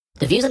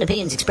The views and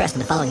opinions expressed in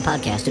the following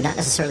podcast do not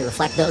necessarily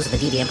reflect those of the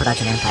DVM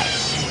Production Empire.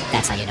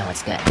 That's how you know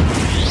it's good.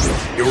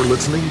 You're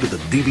listening to the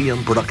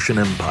DVM Production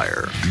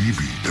Empire.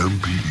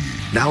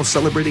 DVMPE. Now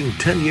celebrating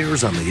 10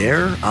 years on the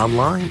air,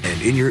 online,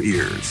 and in your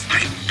ears. My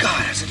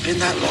God, has it been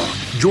that long?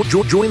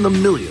 Join the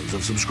millions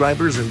of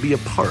subscribers and be a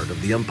part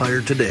of the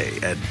Empire today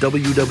at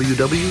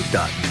www.dvmpe.com.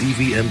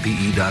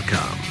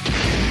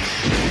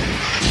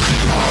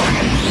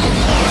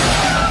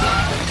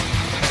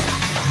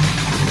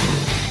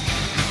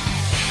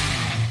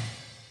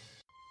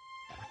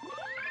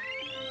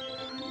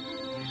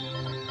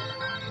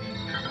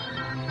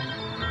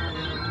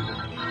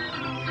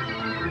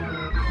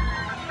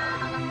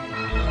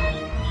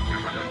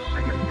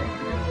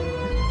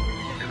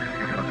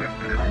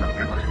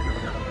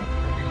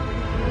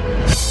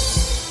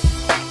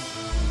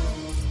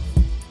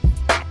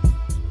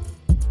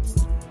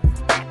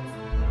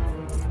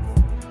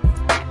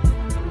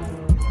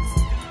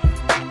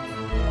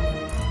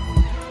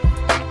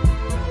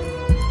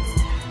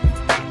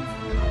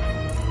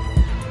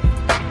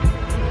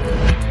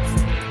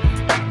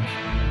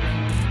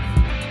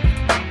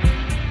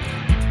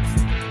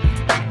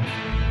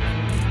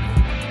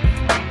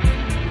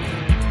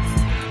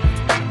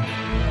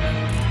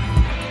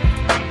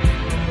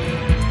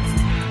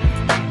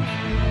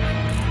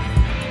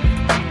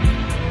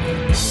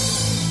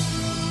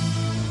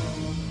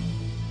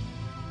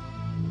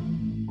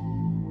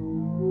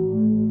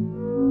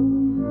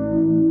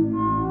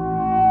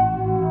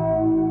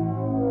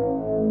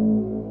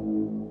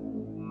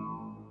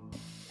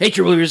 Hey,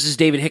 True Believers, this is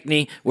David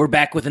Hickney. We're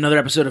back with another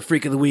episode of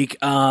Freak of the Week.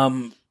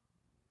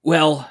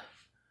 Well,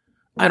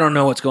 I don't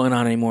know what's going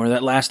on anymore.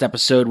 That last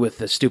episode with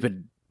the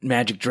stupid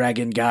magic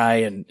dragon guy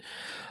and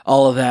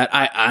all of that,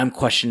 I'm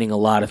questioning a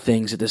lot of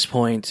things at this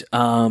point.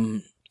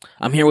 I'm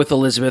here with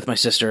Elizabeth, my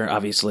sister,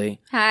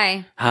 obviously.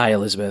 Hi. Hi,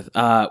 Elizabeth.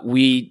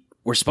 We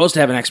were supposed to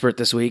have an expert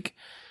this week.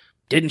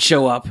 Didn't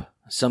show up.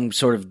 Some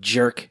sort of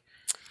jerk.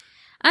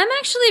 I'm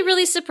actually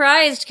really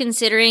surprised,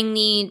 considering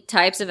the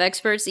types of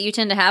experts that you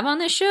tend to have on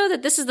this show,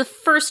 that this is the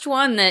first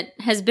one that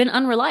has been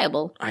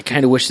unreliable. I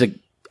kind of wish the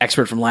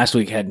expert from last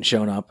week hadn't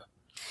shown up.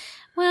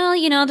 Well,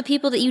 you know, the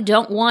people that you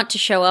don't want to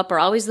show up are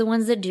always the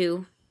ones that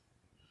do.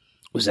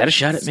 Was that a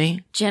shot at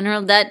me?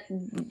 That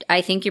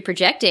I think you're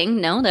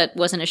projecting. No, that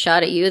wasn't a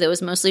shot at you. That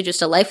was mostly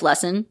just a life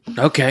lesson.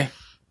 Okay.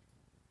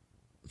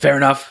 Fair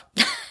enough.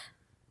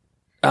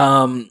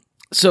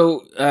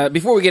 So,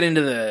 before we get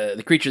into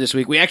the creature this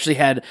week, we actually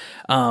had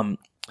some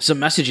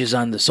messages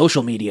on the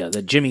social media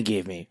that Jimmy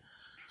gave me.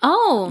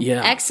 Oh,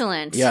 yeah.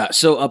 Excellent. Yeah,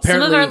 so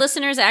apparently... Some of our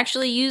listeners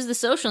actually use the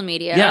social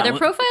media. Yeah, Are their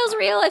profiles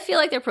real? I feel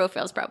like their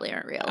profiles probably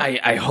aren't real.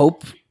 I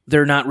hope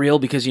they're not real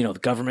because, you know, the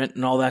government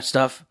and all that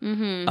stuff.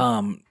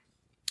 Mm-hmm.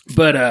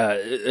 But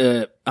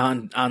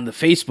on the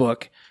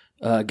Facebook,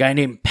 a guy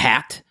named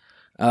Pat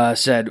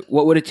said,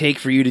 "What would it take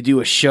for you to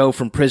do a show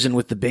from prison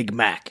with the Big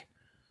Mac?"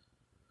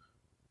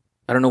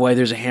 I don't know why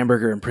there's a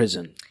hamburger in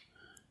prison.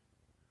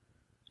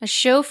 A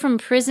show from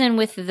prison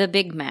with the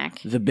Big Mac.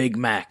 The Big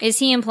Mac. Is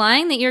he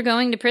implying that you're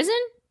going to prison?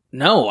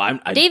 No,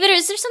 David,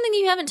 is there something that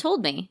you haven't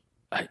told me?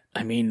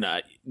 I mean,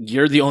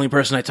 you're the only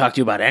person I talk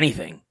to about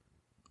anything.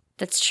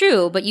 That's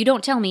true, but you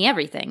don't tell me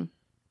everything.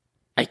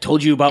 I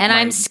told you about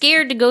I'm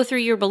scared to go through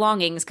your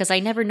belongings because I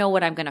never know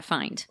what I'm going to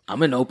find.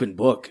 I'm an open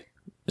book.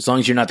 As long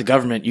as you're not the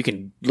government, you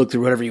can look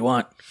through whatever you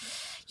want.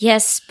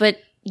 Yes, but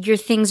your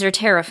things are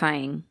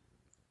terrifying.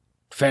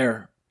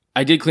 Fair.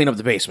 I did clean up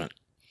the basement.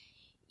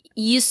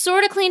 You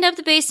sort of cleaned up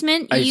the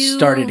basement. I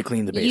started to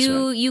clean the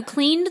basement. You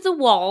cleaned the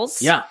walls.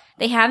 Yeah.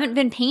 They haven't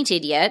been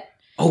painted yet.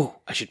 Oh,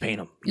 I should paint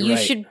them. You're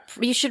right.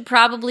 You should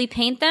probably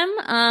paint them.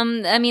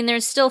 I mean,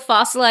 there's still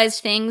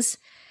fossilized things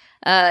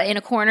in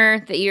a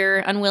corner that you're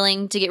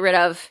unwilling to get rid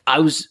of. I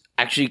was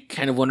actually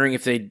kind of wondering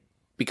if they'd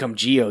become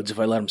geodes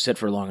if I let them sit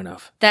for long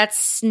enough.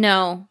 That's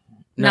no.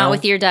 Not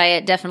with your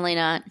diet. Definitely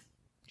not.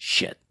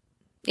 Shit.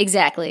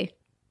 Exactly.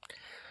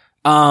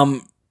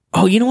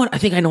 Oh, you know what? I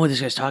think I know what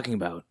this guy's talking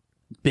about.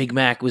 Big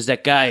Mac was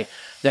that guy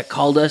that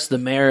called us, the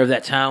mayor of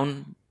that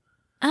town.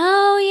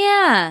 Oh,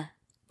 yeah.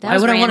 Why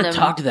would I want to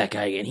talk to that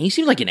guy again? He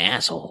seemed like an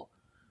asshole.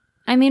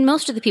 I mean,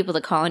 most of the people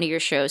that call into your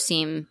show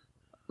seem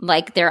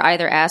like they're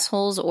either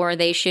assholes or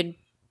they should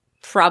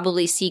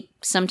probably seek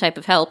some type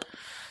of help.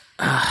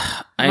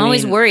 I'm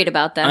always worried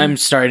about them. I'm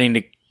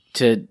starting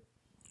to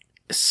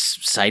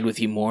side with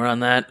you more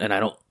on that, and I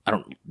don't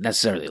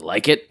necessarily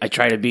like it. I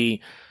try to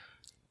be...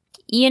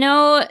 You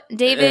know,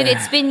 David,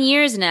 it's been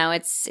years now.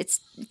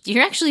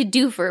 You're actually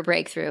due for a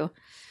breakthrough.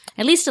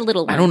 At least a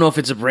little one. I don't know if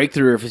it's a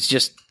breakthrough or if it's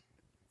just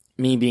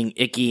me being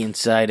icky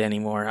inside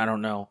anymore. I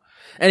don't know.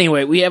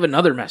 Anyway, we have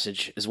another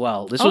message as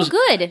well. This was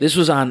good. This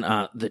was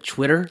on the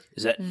Twitter.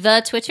 Is that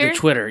the Twitter? The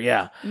Twitter,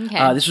 yeah.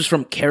 Okay. This was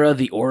from Kara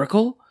the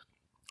Oracle.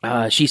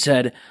 She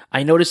said,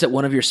 "I noticed that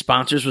one of your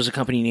sponsors was a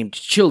company named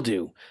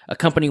Childu, a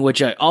company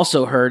which I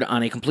also heard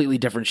on a completely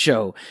different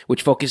show,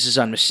 which focuses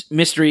on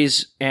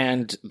mysteries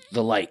and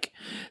the like.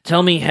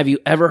 Tell me, have you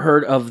ever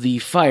heard of the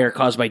fire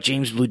caused by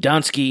James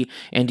Bludonsky,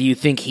 and do you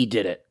think he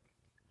did it?"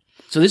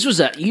 So this was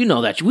that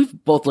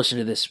we've both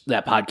listened to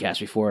that podcast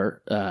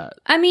before.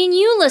 I mean,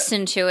 you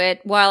listened to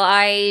it while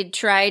I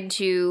tried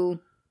to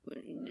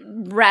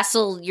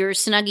wrestle your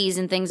Snuggies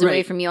and things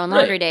away from you on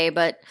Laundry Day,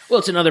 but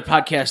it's another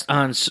podcast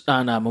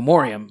on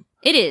Memoriam.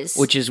 It is,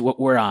 which is what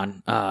we're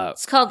on.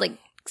 It's called like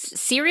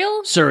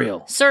Serial.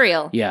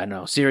 Yeah,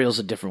 no, Serial's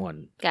a different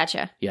one.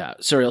 Gotcha. Yeah,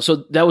 Serial.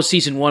 So that was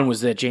season 1. Was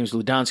that James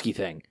Ludonsky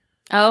thing?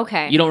 Oh,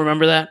 okay. You don't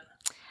remember that?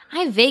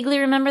 I vaguely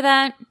remember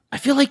that. I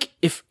feel like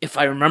if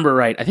I remember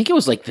right, I think it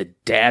was like the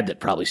dad that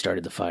probably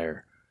started the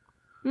fire.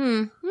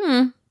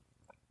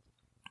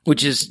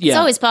 Which is It's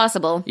always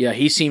possible. Yeah,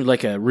 he seemed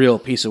like a real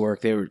piece of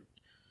work. That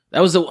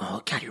was the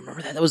you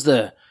remember that? That was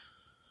the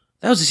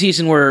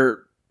season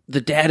where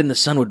the dad and the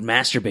son would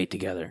masturbate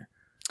together.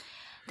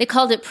 They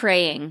called it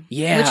praying.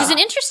 Yeah. Which is an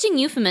interesting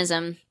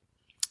euphemism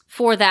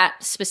for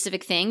that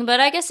specific thing, but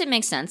I guess it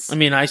makes sense. I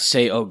mean, I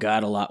say "oh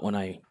God" a lot when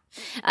I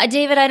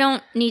David, I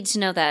don't need to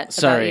know that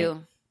about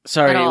you.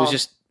 Sorry, it was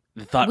just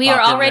the thought. We are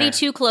already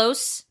too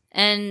close,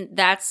 and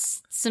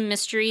that's some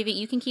mystery that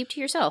you can keep to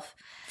yourself.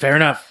 Fair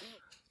enough.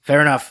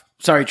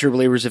 Sorry, true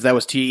believers, if that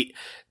was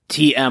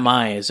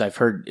TMI, as I've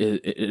heard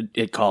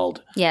it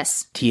called.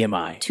 Yes.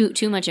 TMI.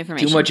 Too much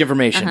information. Too much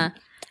information. Uh-huh.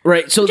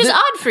 Right. So which is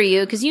odd for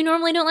you, because you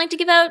normally don't like to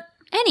give out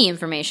any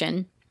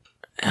information.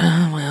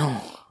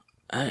 Well,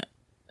 I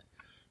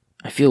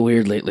feel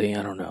weird lately.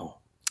 I don't know.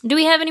 Do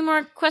we have any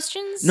more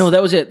questions? No,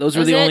 that was it. Those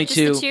were the only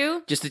two. Just the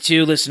two? Just the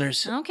two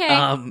listeners. Okay.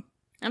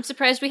 I'm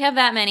surprised we have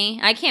that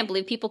many. I can't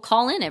believe people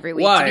call in every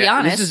week, why? To be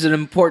honest. This is an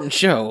important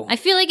show. I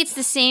feel like it's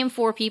the same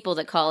 4 people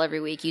that call every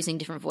week using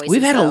different voices.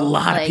 We've had a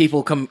lot of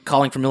people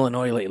calling from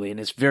Illinois lately, and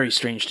it's very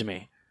strange to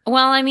me.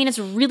 Well, I mean, it's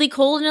really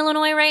cold in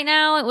Illinois right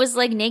now. It was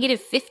like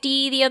negative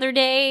 50 the other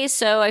day,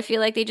 so I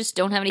feel like they just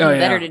don't have anything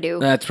better to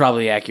do. That's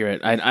probably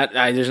accurate.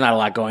 There's not a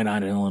lot going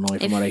on in Illinois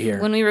from what I hear.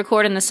 When we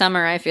record in the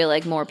summer, I feel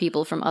like more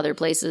people from other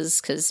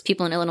places, because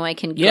people in Illinois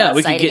can go outside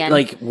we could get again.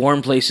 Like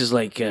warm places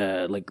like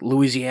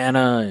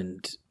Louisiana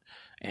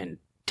and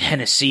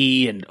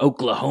Tennessee and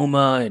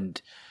Oklahoma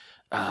and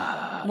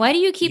why do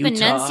you keep Utah.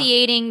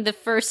 enunciating the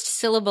first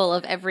syllable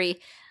of every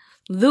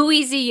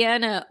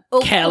Louisiana,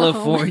 Oklahoma,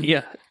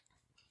 California,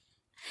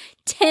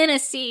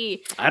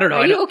 Tennessee? I don't know.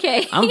 Are you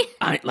okay?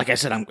 Like I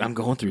said, I'm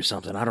going through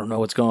something. I don't know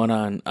what's going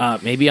on.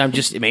 Maybe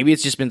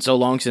it's just been so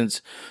long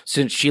since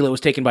Sheila was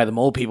taken by the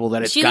mole people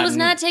that Sheila was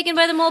not taken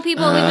by the mole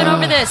people. We've been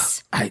over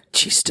this.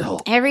 She's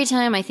still. Every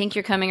time I think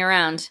you're coming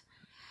around.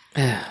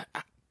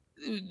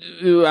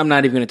 I'm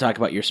not even going to talk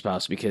about your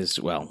spouse because,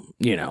 well,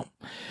 you know.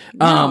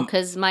 No,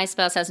 because my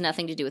spouse has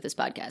nothing to do with this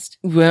podcast.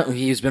 Well,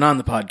 he's been on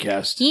the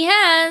podcast. He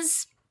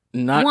has.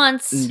 Not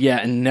once. Yeah,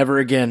 and never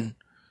again.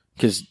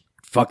 Because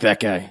fuck that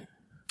guy.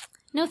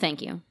 No,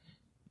 thank you.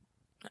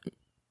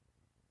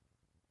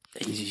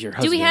 He's your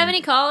husband. Do we have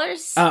any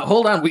callers?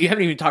 Hold on. We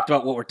haven't even talked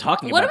about what we're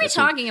talking about. What are we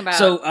talking about?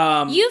 So,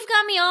 you've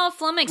got me all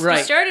flummoxed. Right.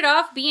 You started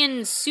off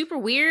being super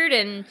weird,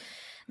 and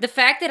the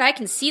fact that I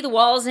can see the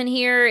walls in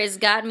here has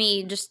got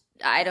me just.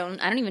 I don't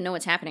even know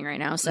what's happening right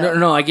now. So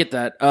no, I get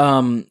that.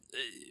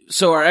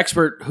 So our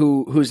expert,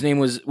 whose name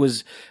was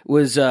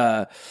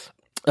Leon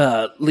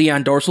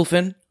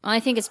Dorsalfin. Well, I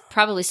think it's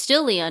probably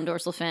still Leon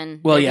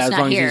Dorsalfin. Well, yeah, as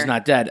long as he's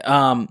not dead.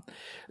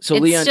 So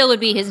it Leon still would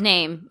be his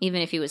name,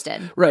 even if he was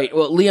dead. Right.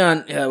 Well,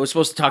 Leon was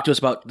supposed to talk to us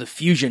about the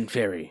fusion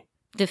fairy.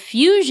 The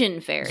fusion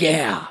fairy.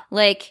 Yeah.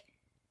 Like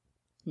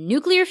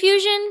nuclear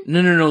fusion?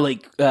 No.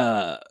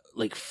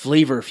 Like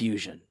flavor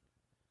fusion.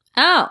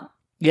 Oh.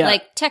 Yeah.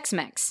 Like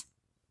Tex-Mex.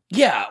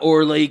 Yeah,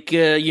 or like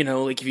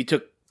like if you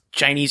took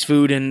Chinese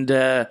food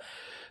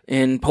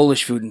and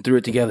Polish food and threw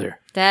it together.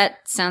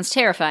 That sounds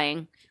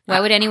terrifying. Why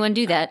would anyone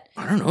do that?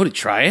 I don't know, to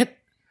try it.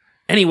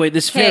 Anyway,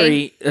 this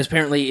fairy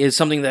apparently is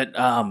something that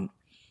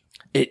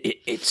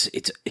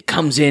it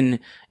comes in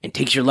and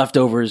takes your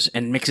leftovers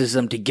and mixes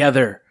them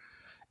together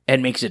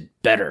and makes it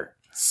better.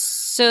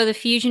 So the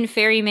fusion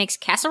fairy makes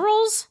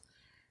casseroles?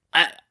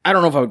 I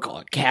don't know if I would call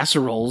it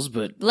casseroles,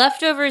 but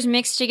leftovers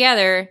mixed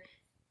together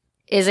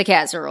is a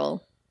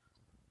casserole.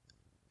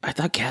 I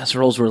thought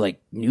casseroles were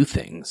like new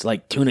things,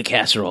 like tuna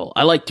casserole.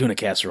 I like tuna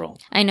casserole.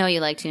 I know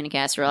you like tuna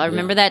casserole. I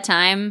remember that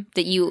time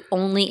that you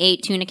only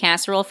ate tuna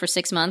casserole for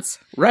 6 months.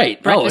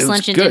 Right. Breakfast,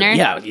 lunch, and dinner.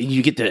 Yeah,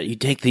 you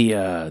take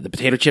the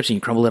potato chips and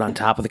you crumble it on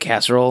top of the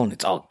casserole, and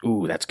it's all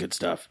that's good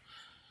stuff.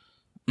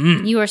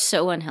 You are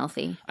so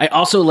unhealthy. I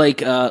also like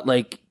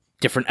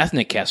different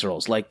ethnic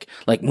casseroles, like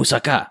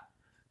moussaka.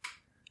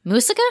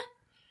 Moussaka?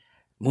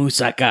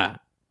 Moussaka.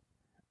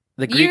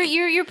 The Greek,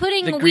 you're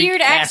putting the weird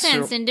Greek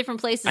accents in different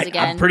places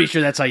again. I'm pretty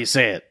sure that's how you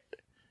say it.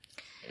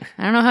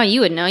 I don't know how you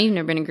would know. You've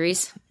never been in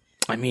Greece.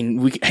 I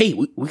mean, we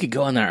could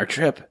go on our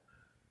trip.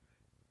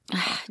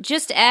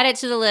 Just add it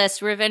to the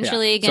list. We're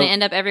eventually going to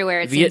end up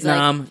everywhere. It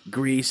Vietnam, seems like.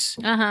 Greece,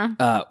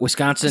 So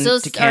Wisconsin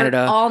those to Canada,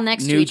 are all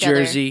next to New each other.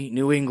 Jersey,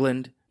 New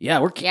England. Yeah,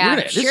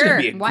 this is sure. going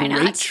to be a Why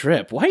great not?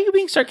 trip. Why are you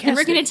being sarcastic? And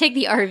we're going to take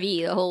the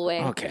RV the whole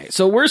way. Okay,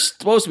 so we're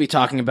supposed to be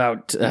talking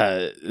about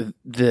the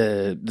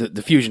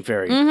fusion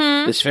fairy.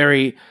 Mm-hmm. This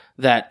fairy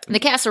that the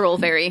casserole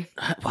fairy.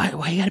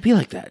 Why you got to be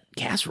like that?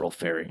 Casserole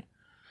fairy.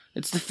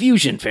 It's the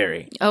fusion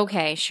fairy.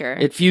 Okay, sure.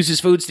 It fuses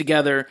foods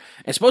together.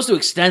 It's supposed to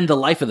extend the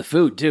life of the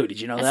food, too.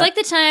 Did you know that? It's like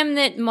the time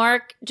that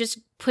Mark just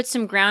put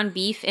some ground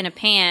beef in a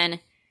pan,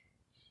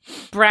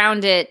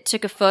 browned it,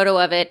 took a photo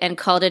of it, and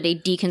called it a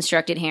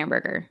deconstructed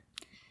hamburger.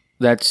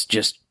 That's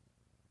just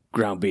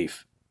ground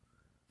beef.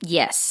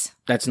 Yes.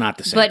 That's not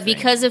the same But thing.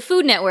 because of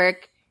Food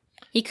Network,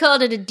 he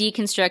called it a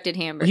deconstructed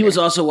hamburger. He was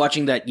also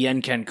watching that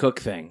Yen Can Cook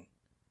thing.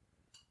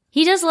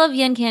 He does love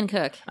Yen Can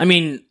Cook. I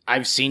mean,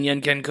 I've seen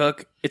Yen Can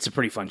Cook. It's a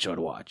pretty fun show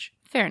to watch.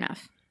 Fair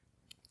enough.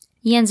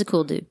 Yen's a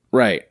cool dude.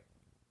 Right.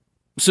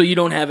 So you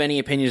don't have any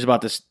opinions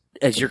about this,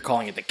 as you're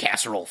calling it, the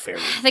casserole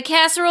fairy? The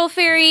casserole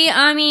fairy,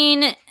 I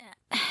mean,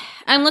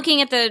 I'm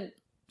looking at the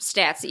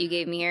stats that you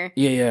gave me here.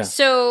 Yeah.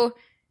 So,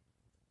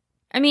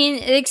 I mean,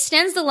 it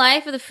extends the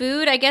life of the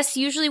food. I guess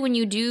usually when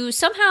you do,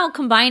 somehow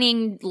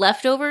combining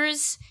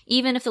leftovers,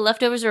 even if the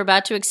leftovers are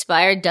about to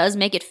expire, does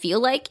make it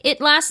feel like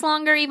it lasts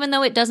longer, even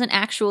though it doesn't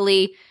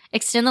actually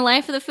extend the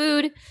life of the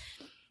food.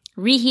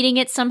 Reheating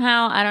it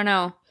somehow, I don't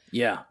know.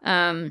 Yeah.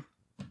 I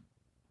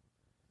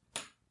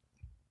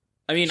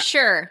mean,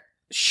 Sure.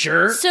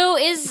 So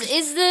is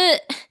the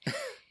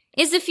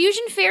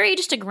fusion fairy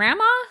just a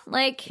grandma?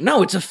 Like,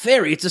 no, it's a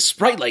fairy. It's a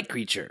sprite-like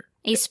creature.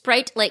 a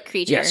sprite-like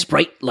creature? Yeah,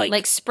 sprite-like.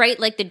 Like Sprite,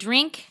 like the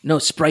drink? No,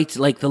 sprites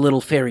like the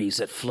little fairies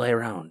that fly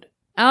around.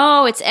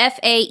 Oh, it's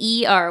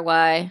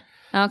Faery.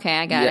 Okay,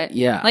 I got it.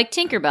 Yeah. Like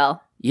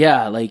Tinkerbell.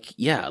 Yeah, like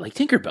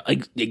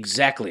Tinkerbell.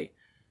 Exactly.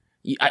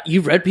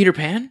 You read Peter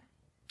Pan?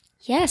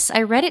 Yes,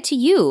 I read it to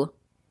you.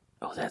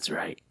 Oh, that's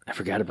right. I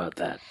forgot about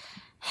that.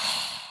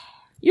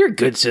 You're a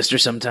good sister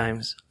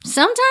sometimes.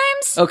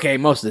 Sometimes? Okay,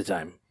 most of the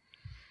time.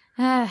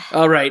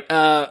 All right.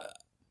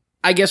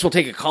 I guess we'll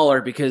take a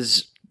caller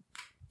because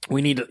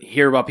we need to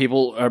hear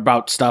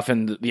about stuff,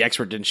 and the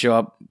expert didn't show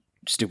up.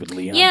 Stupid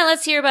Leon. Yeah,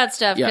 let's hear about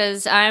stuff, Yeah.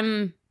 because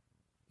I'm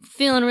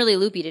feeling really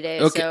loopy today,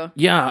 Okay. so...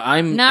 Yeah,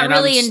 I'm Not and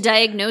really I'm in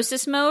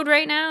diagnosis mode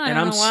right now. I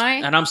don't know why.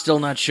 And I'm still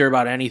not sure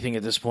about anything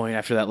at this point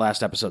after that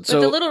last episode. But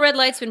So the little red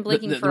light's been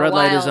blinking the for red a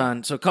while. light is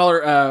on. So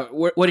caller,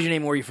 what is your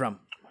name? Where are you from?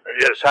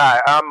 Yes, hi.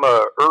 I'm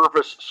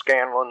Irvis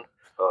Scanlon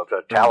of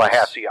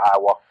Tallahassee,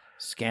 Iowa.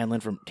 Scanlon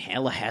from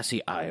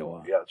Tallahassee,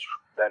 Iowa. Yes,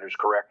 that is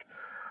correct.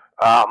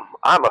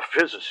 I'm a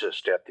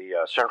physicist at the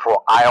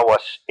Central Iowa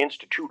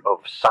Institute of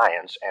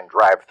Science and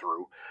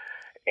Drive-Through.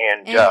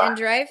 And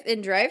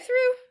drive-through?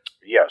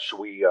 yes,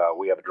 we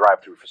have a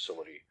drive-through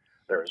facility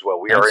there as well.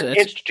 We are an That's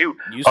Institute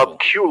useful. of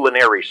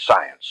Culinary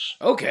Science.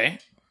 Okay.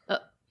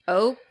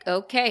 Oh,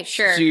 okay,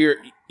 sure. So you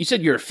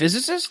said you're a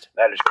physicist?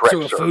 That is correct,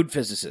 So a sir. food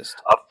physicist.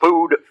 A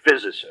food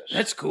physicist.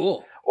 That's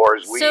cool. Or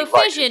as we So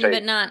like fission, to say,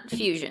 but not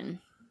fusion.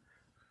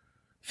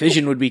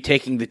 Fission would be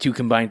taking the two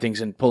combined things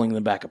and pulling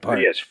them back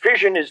apart. Yes,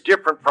 fission is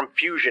different from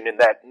fusion in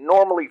that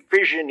normally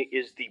fission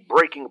is the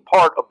breaking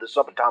apart of the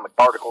subatomic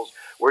particles,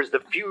 whereas the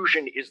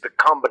fusion is the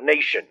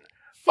combination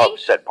of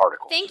said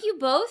particles. Thank you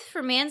both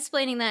for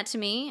mansplaining that to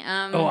me.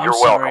 Oh, I'm You're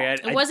sorry.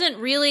 welcome. It wasn't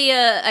really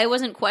I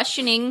wasn't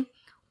questioning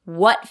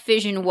what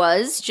fission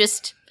was,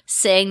 just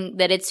saying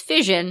that it's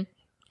fission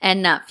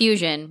and not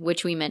fusion,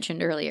 which we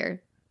mentioned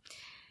earlier.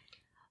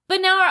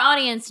 But now our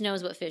audience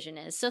knows what fission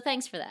is, so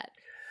thanks for that.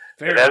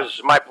 Fair That enough.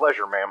 is my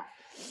pleasure, ma'am.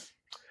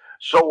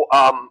 So,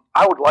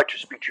 I would like to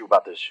speak to you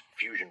about this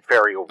fusion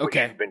fairy which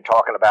Okay. you've been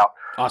talking about.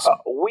 Awesome.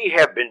 We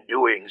have been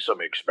doing some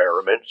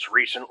experiments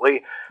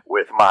recently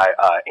with my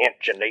Aunt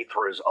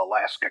Janetra's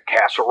Alaska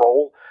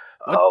casserole.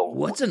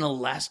 What's an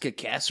Alaska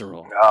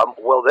casserole?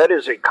 Well, that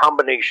is a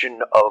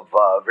combination of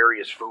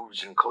various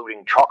foods,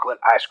 including chocolate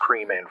ice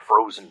cream and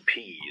frozen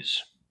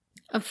peas.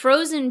 A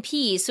frozen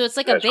pea, so it's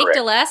like That's a baked correct.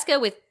 Alaska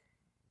with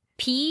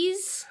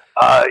peas?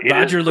 It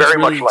Roger is looks very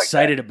really much like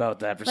excited about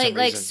that for some Like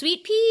reason.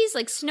 sweet peas,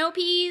 like snow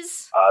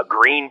peas,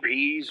 green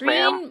peas,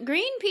 ma'am.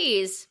 green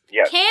peas.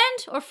 Yes.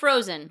 Canned or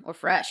frozen or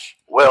fresh?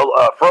 Well,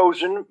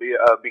 frozen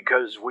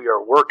because we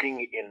are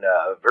working in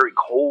very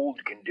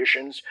cold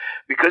conditions.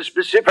 Because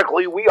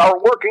specifically, we are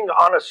working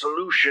on a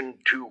solution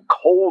to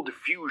cold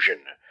fusion,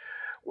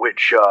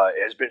 which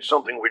has been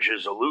something which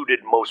has eluded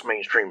most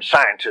mainstream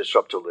scientists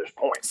up to this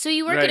point. So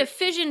you work Right. at a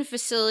fission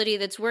facility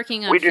that's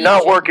working on We do fusion.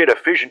 not work at a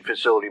fission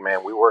facility,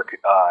 man. We work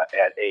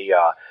at a.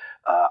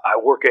 I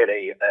work at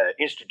a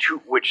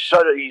institute which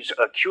studies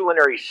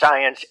culinary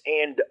science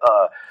and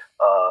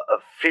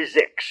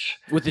physics,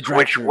 With the which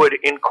drive-thru. would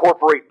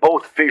incorporate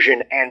both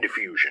fission and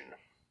fusion.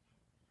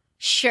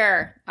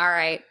 Sure. All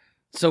right.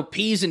 So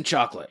peas and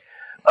chocolate.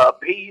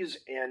 Peas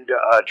and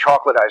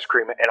chocolate ice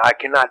cream, and I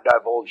cannot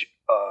divulge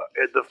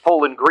the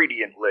full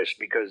ingredient list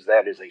because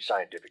that is a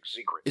scientific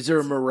secret. Is there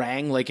a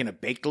meringue like in a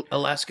baked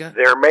Alaska?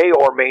 There may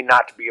or may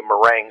not be a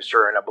meringue,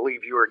 sir, and I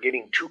believe you are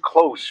getting too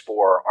close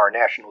for our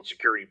national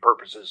security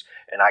purposes,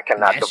 and I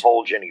cannot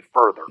divulge any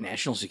further.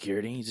 National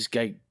security? Is this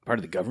guy part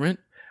of the government?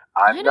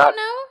 I'm I not. don't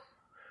know.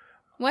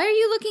 Why are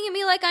you looking at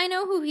me like I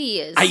know who he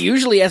is? I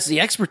usually ask the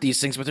expert these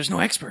things, but there's no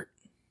expert.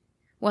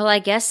 Well, I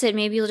guess that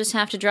maybe you'll just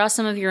have to draw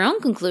some of your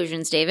own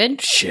conclusions,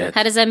 David. Shit.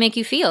 How does that make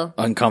you feel?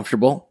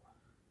 Uncomfortable?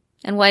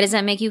 And why does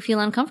that make you feel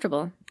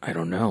uncomfortable? I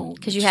don't know.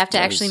 Because you have to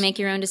actually make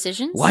your own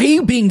decisions? Why are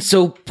you being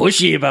so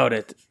pushy about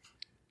it?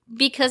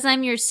 because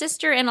I'm your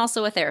sister and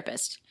also a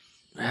therapist.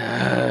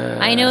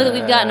 I know that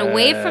we've gotten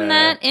away from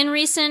that in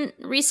recent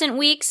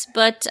weeks,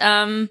 but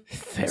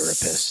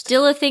therapist,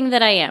 still a thing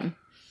that I am.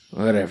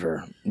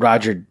 Whatever.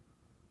 Roger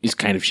is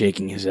kind of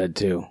shaking his head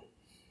too.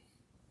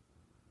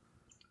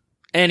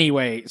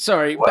 Anyway,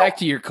 sorry, back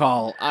to your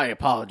call. I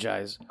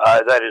apologize.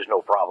 That is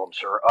no problem,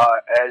 sir.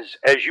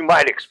 As you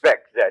might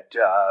expect, that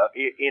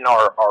in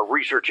our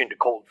research into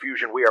cold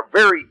fusion, we are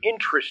very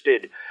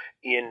interested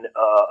in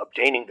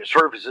obtaining the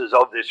services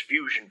of this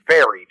fusion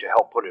fairy to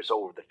help put us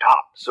over the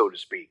top, so to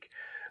speak.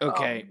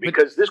 Okay.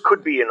 Because this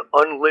could be an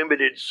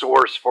unlimited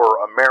source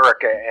for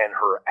America and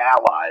her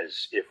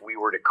allies if we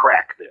were to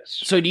crack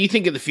this. So do you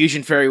think that the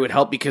fusion fairy would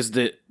help because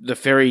the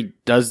fairy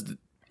does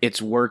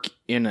its work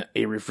in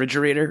a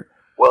refrigerator?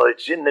 Well,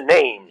 it's in the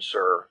name,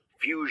 sir.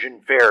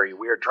 Fusion fairy.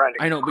 We are trying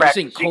to I know, but crack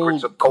you're saying the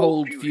secrets of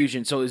cold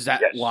fusion. So is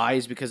that why?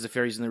 Is because the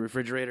fairy's in the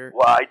refrigerator?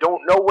 Well, I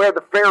don't know where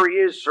the fairy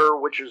is, sir,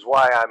 which is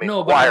why I'm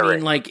inquiring. But I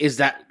mean, like, is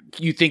that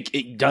you think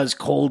it does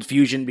cold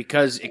fusion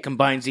because it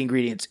combines the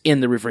ingredients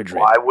in the refrigerator?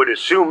 Well, I would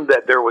assume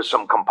that there was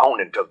some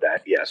component of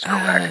that. Yes,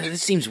 correct.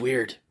 This seems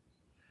weird.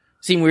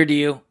 Seem weird to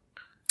you?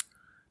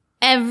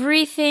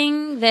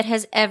 Everything that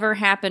has ever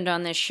happened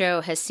on this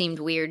show has seemed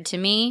weird to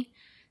me.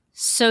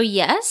 So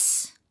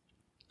yes.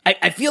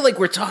 I feel like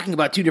we're talking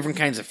about two different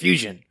kinds of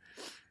fusion.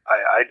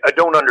 I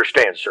don't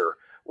understand, sir.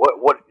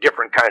 What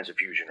different kinds of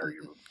fusion are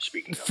you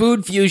speaking of?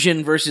 Food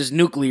fusion versus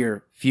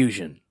nuclear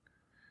fusion.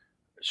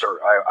 Sir,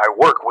 I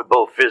work with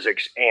both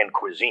physics and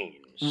cuisine,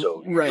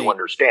 so you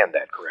understand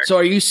that, correct? So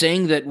are you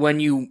saying that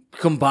when you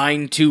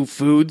combine two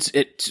foods,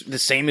 it's the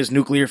same as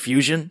nuclear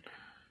fusion?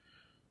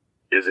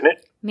 Isn't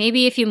it?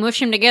 Maybe if you mush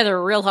them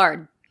together real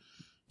hard.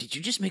 Did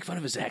you just make fun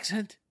of his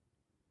accent?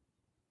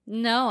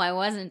 No, I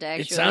wasn't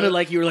actually. It sounded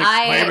like you were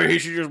like, maybe he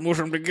should just mush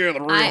them together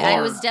real hard. I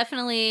was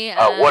definitely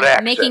what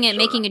accent,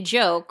 making a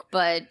joke,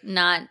 but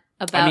not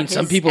about. I mean,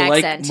 some people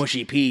accent. like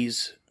mushy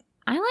peas.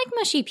 I like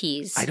mushy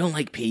peas. I don't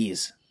like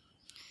peas.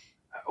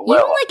 You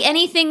don't like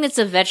anything that's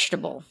a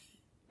vegetable.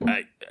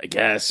 I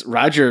guess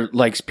Roger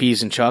likes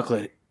peas and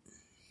chocolate.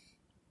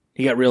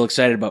 He got real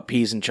excited about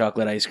peas and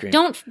chocolate ice cream.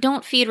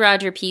 Don't feed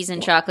Roger peas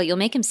and chocole. You'll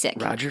make him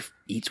sick. Roger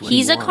eats what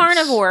He's he a wants.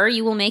 carnivore.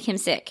 You will make him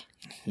sick.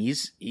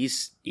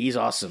 He's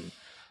awesome.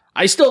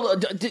 I still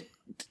do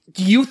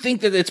you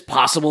think that it's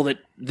possible that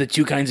the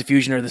two kinds of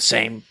fusion are the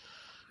same?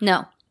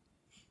 No.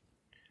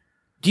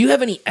 Do you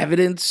have any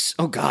evidence?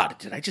 Oh God,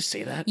 did I just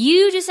say that?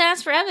 You just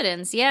asked for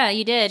evidence. Yeah,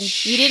 you did.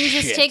 You didn't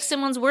just take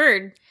someone's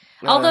word.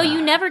 Although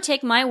you never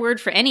take my word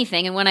for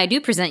anything, and when I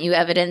do present you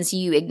evidence,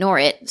 you ignore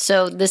it.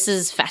 So this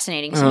is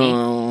fascinating to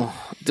me.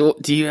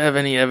 Do you have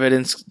any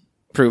evidence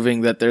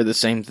proving that they're the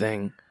same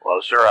thing?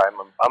 Well, sir,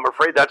 I'm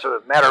afraid that's a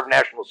matter of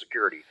national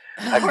security.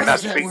 I cannot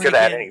speak to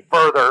that any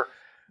further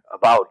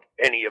about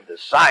any of the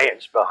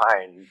science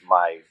behind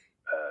my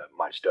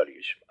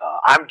studies.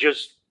 I'm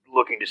just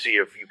looking to see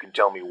if you can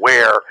tell me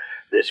where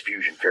this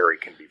fusion fairy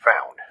can be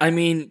found. I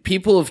mean,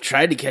 people have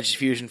tried to catch the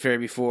fusion fairy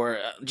before.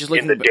 Just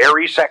in the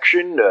dairy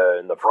section,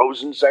 in the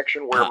frozen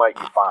section, where might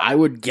you find it? I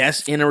would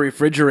guess in a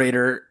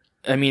refrigerator.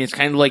 I mean, it's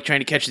kind of like trying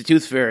to catch the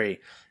tooth fairy.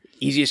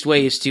 Easiest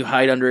way is to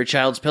hide under a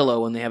child's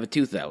pillow when they have a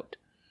tooth out.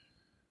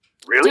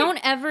 Really? Don't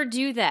ever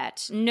do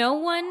that. No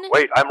one.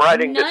 Wait, I'm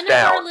writing this down.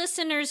 None of our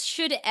listeners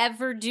should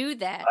ever do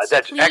that.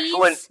 That's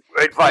excellent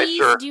advice,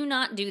 sir. Please do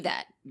not do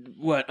that.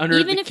 What, under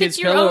Even the if kid's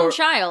it's your pillow? own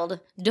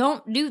child,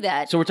 don't do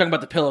that. So we're talking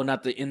about the pillow,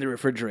 not in the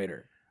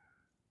refrigerator.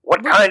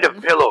 What kind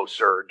of pillow,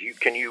 sir?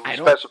 Can you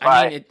specify?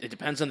 I mean, it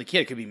depends on the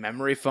kid. It could be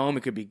memory foam.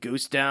 It could be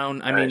goose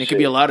down. I mean, it could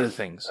be a lot of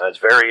things. That's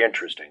very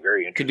interesting.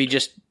 Very interesting. It could be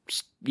just,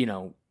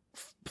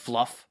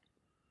 fluff.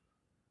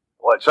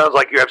 Well, it sounds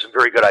like you have some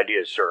very good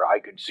ideas, sir. I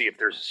could see if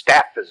there's a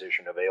staff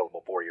physician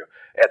available for you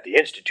at the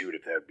Institute,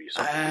 if that would be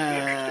something you'd be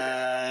interested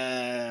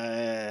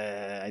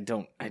in. I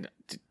don't.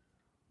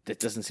 That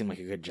doesn't seem like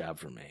a good job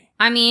for me.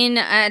 I mean,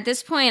 at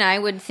this point, I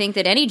would think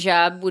that any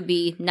job would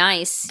be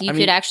nice. You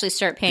could actually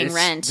start paying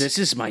rent. This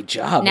is my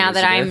job. Now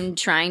Elizabeth. that I'm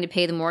trying to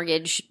pay the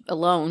mortgage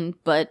alone,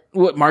 but...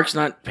 What, Mark's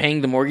not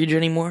paying the mortgage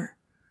anymore?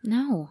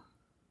 No.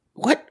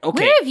 What?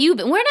 Okay. Where have you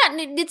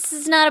been? This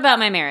is not about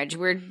my marriage.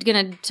 We're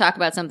going to talk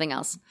about something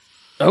else.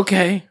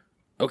 Okay.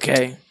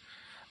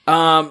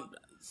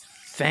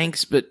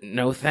 Thanks, but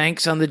no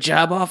thanks on the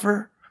job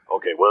offer?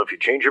 Okay, well, if you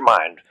change your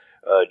mind...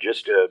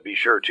 just be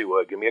sure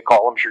to give me a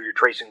call. I'm sure you're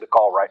tracing the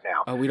call right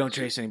now. Oh, we don't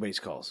trace anybody's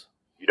calls.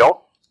 You don't?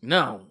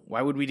 No.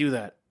 Why would we do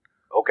that?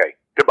 Okay.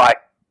 Goodbye.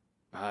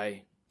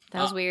 Bye.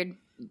 That was weird.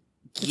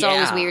 It's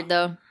always weird,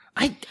 though.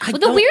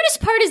 The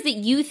weirdest part is that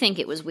you think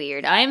it was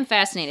weird. I am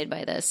fascinated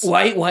by this.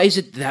 Why is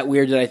it that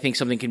weird that I think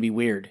something can be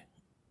weird?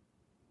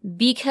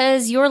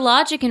 Because your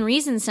logic and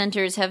reason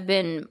centers have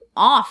been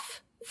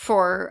off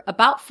for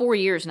about 4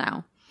 years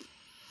now.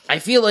 I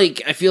feel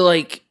like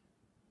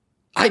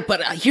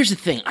but here's the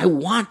thing. I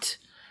want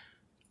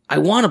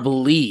to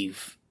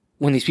believe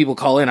when these people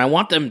call in. I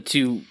want them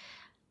to.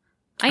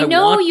 I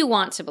know you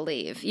want to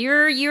believe.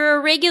 You're a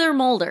regular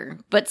Mulder,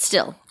 but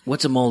still.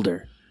 What's a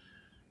Mulder?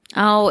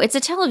 Oh, it's a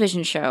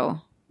television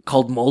show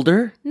Called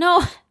Mulder?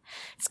 No,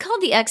 It's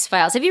called The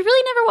X-Files. Have you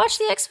really never watched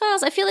The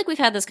X-Files? I feel like we've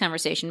had this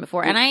conversation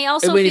before. And I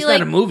also feel it's like...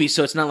 not a movie,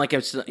 so it's not like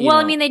it's...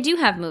 I mean, they do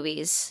have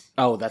movies.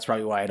 Oh, that's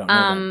probably why I don't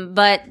know that.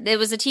 But it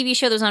was a TV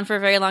show that was on for a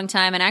very long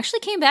time and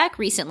actually came back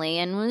recently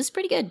and was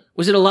pretty good.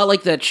 Was it a lot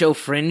like that show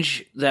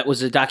Fringe that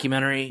was a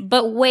documentary?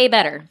 But way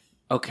better.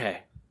 Okay.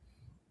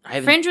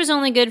 Fringe was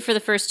only good for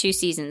the first 2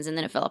 seasons and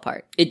then it fell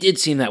apart. It did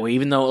seem that way,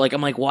 even though, like,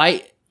 I'm like,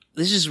 why?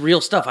 This is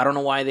real stuff. I don't know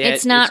why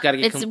it's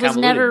was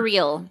never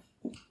real.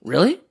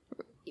 Really?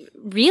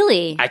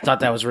 Really? I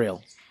thought that was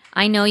real.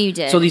 I know you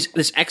did. So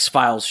this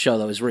X-Files show,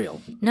 though, is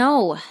real.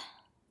 No.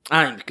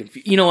 I'm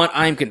confused. You know what?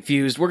 I'm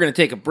confused. We're going to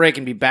take a break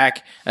and be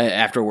back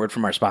after a word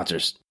from our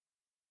sponsors.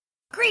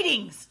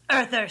 Greetings,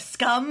 Earther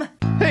scum.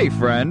 Hey,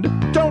 friend,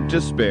 don't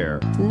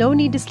despair. No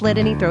need to slit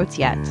any throats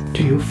yet.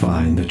 Do you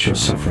find that you're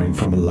suffering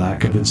from a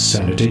lack of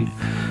insanity?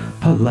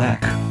 A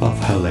lack of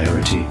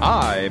hilarity?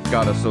 I've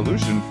got a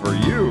solution for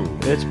you.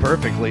 It's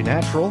perfectly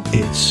natural.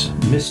 It's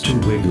Mr.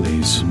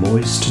 Wiggly's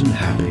Moist and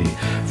Happy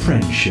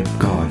Friendship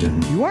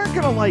Garden. You aren't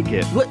gonna like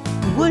it.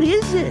 What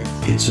is it?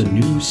 It's a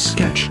new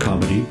sketch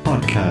comedy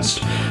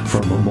podcast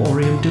from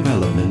Memoriam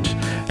Development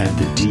and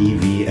the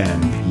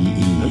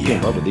DVMPE. I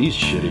came up with these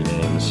shitty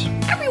names.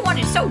 Everyone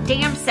is so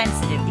damn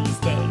sensitive these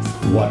days.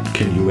 What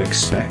can you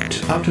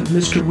expect out of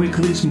Mr.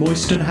 Wiggly's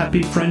Moist and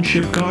Happy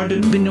Friendship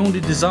Garden? Been known to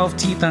dissolve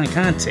teeth on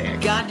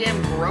contact.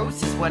 Goddamn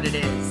gross is what it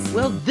is.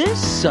 Well, this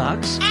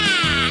sucks.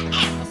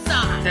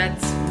 Applesauce.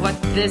 That's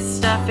what this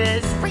stuff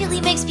is.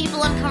 Really makes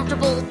people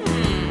uncomfortable.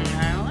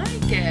 I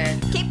like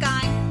it. Keep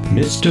going.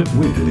 Mr.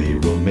 Wiggly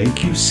will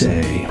make you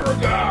say,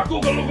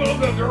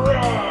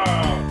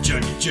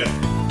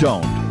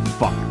 Don't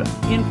fuck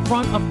them. In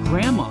front of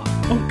Grandma.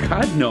 Oh,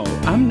 God, no.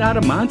 I'm not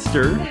a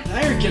monster.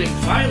 Now you're getting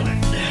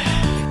violent.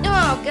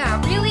 Oh,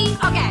 God, really?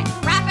 Okay,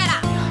 wrap it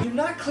up. You're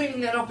not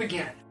cleaning that up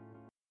again.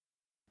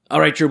 All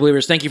right, true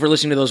believers, thank you for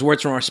listening to those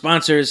words from our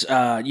sponsors.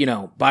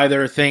 Buy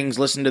their things,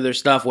 listen to their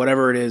stuff,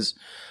 whatever it is.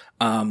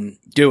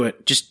 Do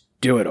it. Just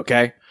do it,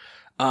 okay?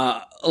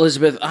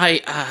 Elizabeth,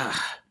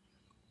 I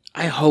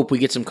hope we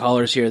get some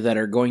callers here that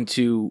are going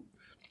to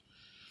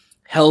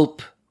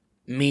help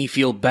me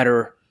feel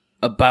better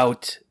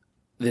about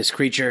this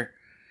creature.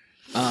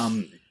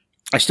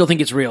 I still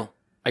think it's real.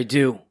 I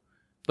do.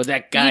 But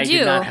that guy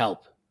did not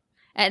help.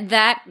 And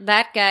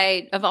that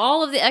guy, of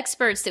all of the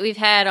experts that we've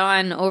had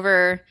on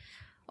over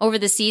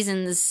the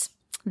seasons,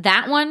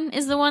 that one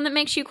is the one that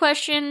makes you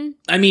question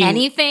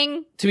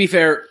anything. To be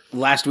fair,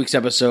 last week's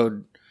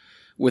episode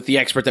with the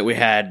expert that we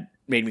had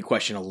made me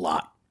question a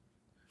lot,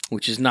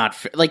 which is not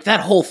fair. Like that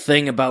whole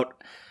thing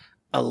about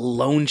a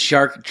loan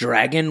shark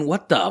dragon.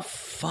 What the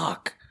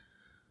fuck?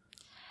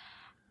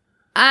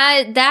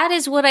 That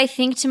is what I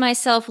think to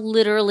myself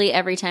literally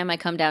every time I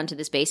come down to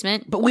this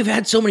basement. But we've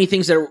had so many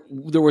things that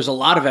there was a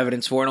lot of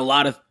evidence for and a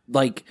lot of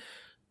like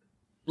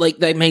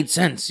that made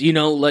sense,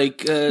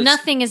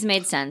 nothing has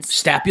made sense.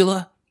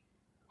 Stapula?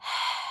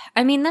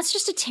 I mean, that's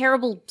just a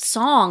terrible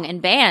song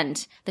and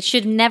band that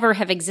should never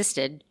have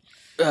existed.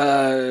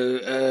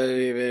 The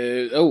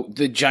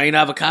giant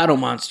avocado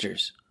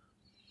monsters.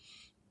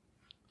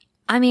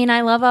 I mean,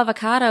 I love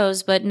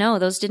avocados, but no,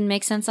 those didn't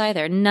make sense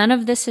either. None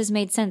of this has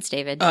made sense,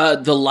 David.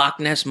 The Loch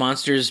Ness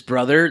Monster's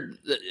brother.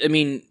 I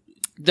mean,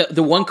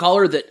 the one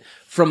caller that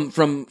from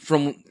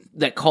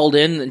that called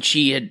in and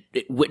she had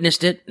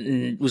witnessed it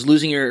and was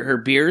losing her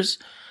beers.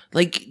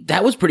 Like,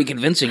 that was pretty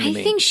convincing to me.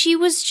 I think she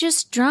was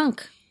just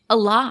drunk a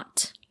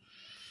lot.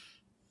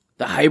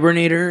 The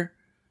hibernator.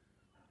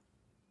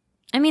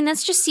 I mean,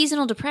 that's just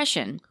seasonal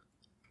depression.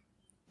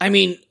 I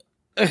mean,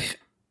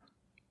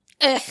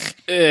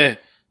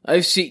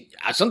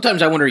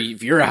 sometimes I wonder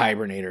if you're a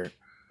hibernator.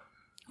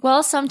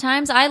 Well,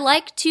 sometimes I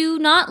like to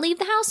not leave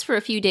the house for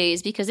a few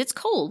days because it's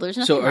cold. There's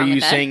nothing wrong with that. So are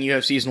you saying you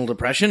have seasonal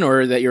depression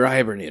or that you're a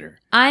hibernator?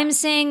 I'm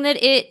saying that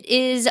it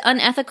is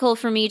unethical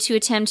for me to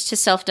attempt to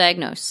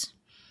self-diagnose.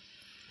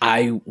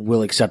 I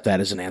will accept that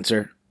as an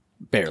answer.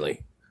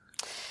 Barely.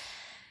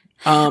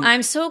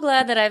 I'm so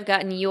glad that I've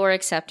gotten your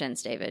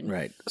acceptance, David.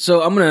 Right.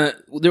 So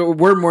there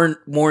were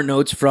more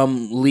notes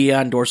from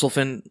Leon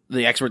Dorselfin,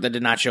 the expert that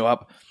did not show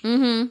up.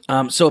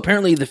 Mm-hmm. So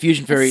apparently the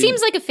Fusion Fairy... It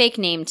seems like a fake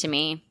name to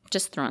me.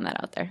 Just throwing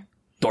that out there.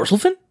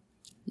 Dorselfin?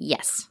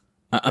 Yes.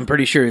 I'm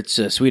pretty sure it's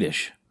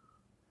Swedish.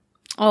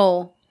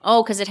 Oh,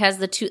 because it has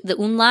the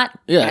umlaut?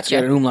 Yeah, gotcha. It's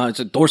got an umlaut.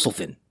 It's a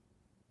Dorselfin.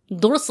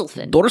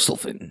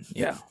 Dorselfin,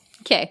 yeah.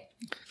 Okay.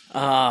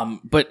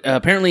 But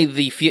apparently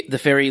the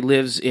fairy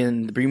lives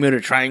in the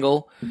Bermuda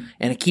Triangle,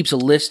 and it keeps a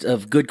list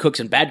of good cooks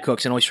and bad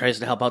cooks and always tries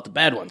to help out the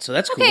bad ones. So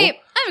that's cool. Okay,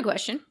 I have a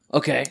question.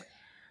 Okay.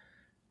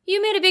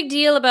 You made a big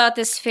deal about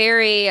this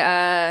fairy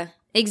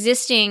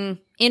existing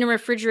in a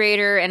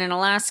refrigerator and in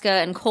Alaska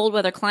and cold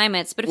weather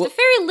climates, but if the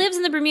fairy lives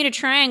in the Bermuda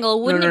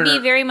Triangle, wouldn't it be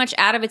very much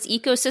out of its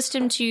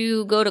ecosystem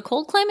to go to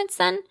cold climates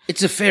then?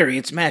 It's a fairy.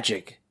 It's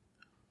magic.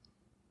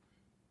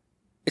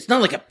 It's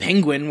not like a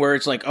penguin where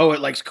it's like, oh, it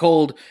likes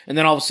cold, and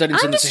then all of a sudden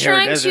it's in the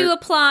Sahara Desert. I'm just trying to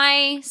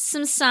apply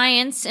some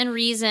science and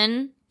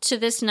reason to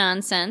this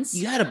nonsense.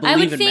 You gotta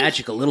believe in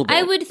magic a little bit.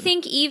 I would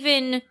think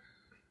even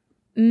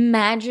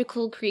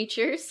magical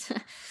creatures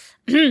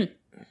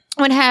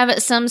would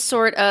have some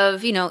sort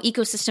of,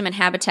 ecosystem and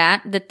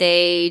habitat that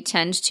they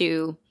tend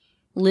to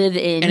live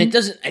in. And I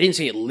didn't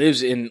say it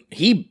lives in,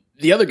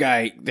 the other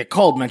guy that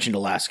called mentioned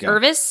Alaska.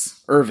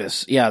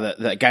 Irvis, yeah,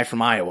 that guy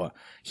from Iowa.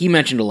 He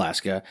mentioned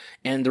Alaska,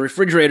 and the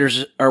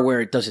refrigerators are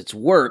where it does its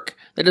work.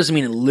 That doesn't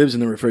mean it lives in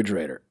the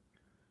refrigerator.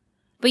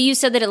 But you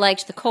said that it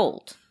liked the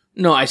cold.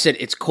 No, I said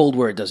it's cold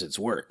where it does its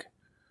work.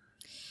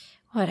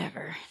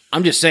 Whatever.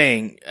 I'm just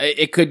saying,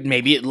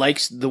 maybe it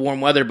likes the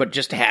warm weather, but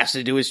just has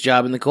to do its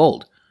job in the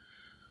cold.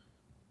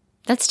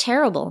 That's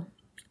terrible.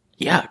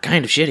 Yeah,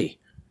 kind of shitty.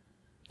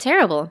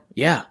 Terrible.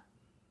 Yeah.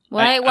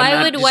 Why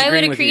would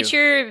a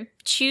creature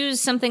choose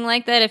something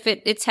like that if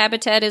its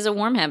habitat is a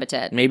warm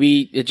habitat?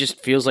 Maybe it just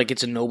feels like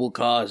it's a noble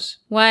cause.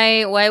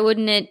 Why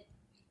wouldn't it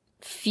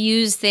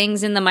fuse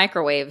things in the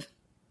microwave?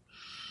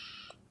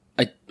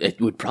 It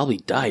would probably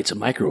die. It's a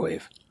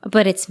microwave.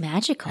 But it's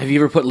magical. Have you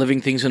ever put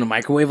living things in a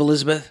microwave,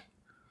 Elizabeth?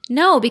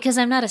 No, because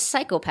I'm not a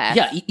psychopath.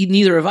 Yeah,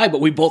 neither have I,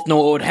 but we both know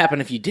what would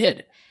happen if you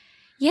did.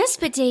 Yes,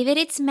 but David,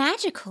 it's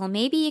magical.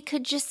 Maybe it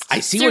could just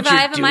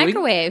survive a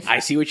microwave. I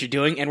see what you're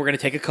doing, and we're going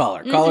to take a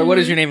caller. Caller, what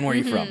is your name and where are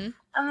you from?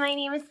 My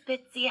name is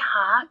Bitsy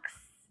Hawks.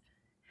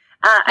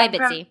 Hi,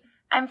 Bitsy.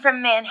 I'm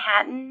from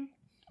Manhattan,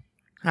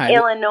 Hi.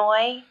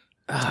 Illinois.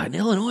 In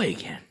Illinois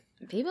again.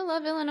 People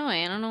love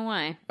Illinois. I don't know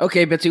why.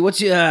 Okay, Bitsy, what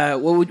do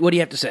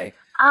you have to say?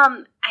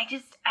 I'm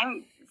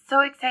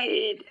so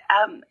excited.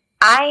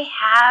 I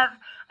have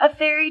a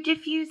fairy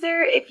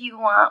diffuser if you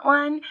want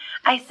one.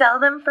 I sell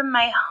them from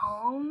my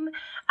home.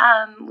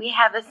 We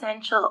have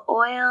essential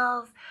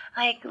oils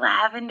like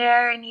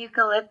lavender and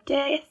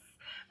eucalyptus.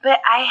 But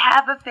I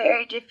have a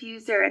fairy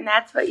diffuser, and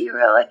that's what you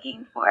were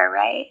looking for,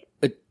 right?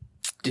 A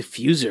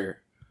diffuser?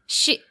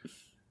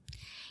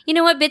 You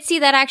know what, Bitsy?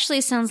 That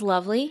actually sounds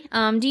lovely.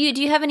 Do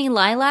you have any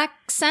lilac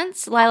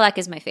scents? Lilac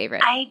is my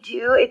favorite. I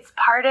do. It's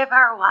part of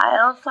our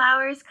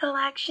wildflowers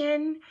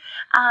collection.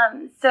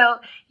 So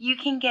you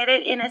can get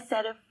it in a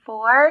set of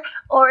 4,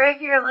 or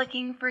if you're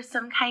looking for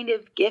some kind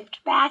of gift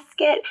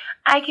basket,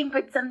 I can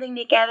put something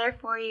together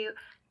for you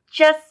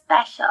just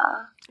special.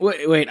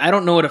 Wait, I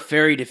don't know what a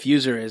fairy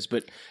diffuser is,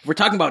 but if we're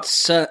talking about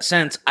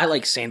scents, I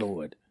like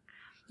sandalwood.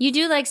 You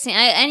do like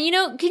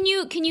and can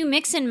you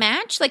mix and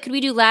match? Like, could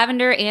we do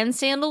lavender and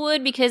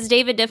sandalwood? Because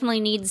David definitely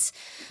needs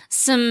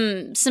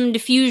some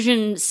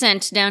diffusion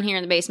scent down here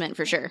in the basement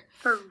for sure.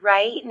 For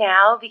right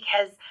now,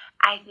 because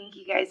I think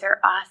you guys are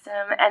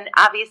awesome, and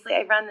obviously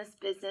I run this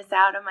business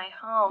out of my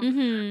home.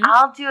 Mm-hmm.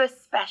 I'll do a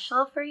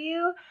special for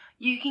you.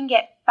 You can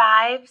get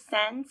 5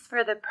 cents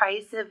for the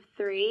price of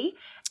 3.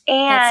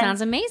 And that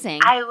sounds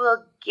amazing. I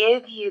will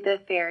give you the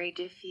fairy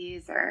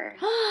diffuser.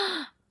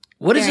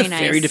 What does a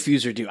fairy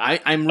diffuser do?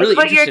 I'm really it's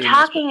what interested you're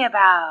talking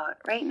about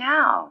right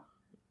now.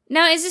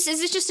 Now, is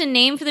this just a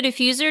name for the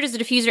diffuser? Does the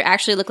diffuser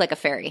actually look like a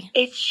fairy?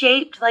 It's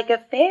shaped like a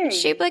fairy. It's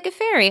shaped like a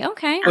fairy.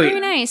 Okay, Wait.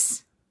 very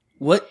nice.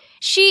 What?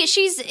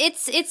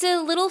 It's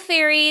a little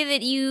fairy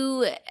that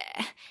you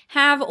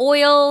have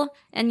oil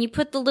and you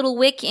put the little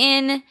wick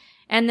in,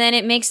 and then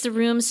it makes the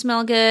room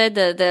smell good.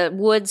 The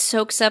wood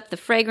soaks up the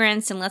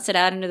fragrance and lets it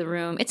out into the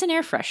room. It's an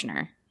air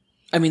freshener.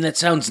 I mean, that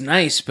sounds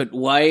nice, but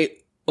why?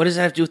 What does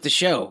that have to do with the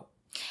show?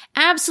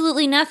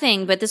 Absolutely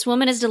nothing, but this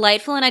woman is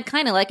delightful, and I'd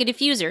kind of like a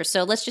diffuser,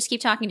 so let's just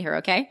keep talking to her,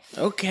 okay?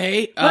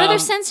 Okay. What other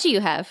scents do you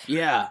have?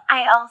 Yeah.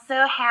 I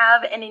also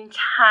have an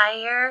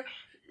entire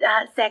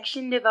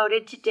section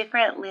devoted to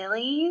different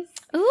lilies.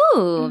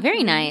 Ooh,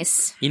 very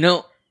nice. You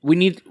know, we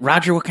need...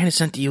 Roger, what kind of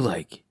scent do you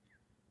like?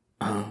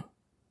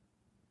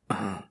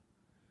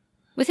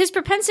 With his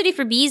propensity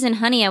for bees and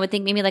honey, I would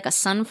think maybe like a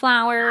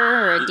sunflower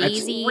or a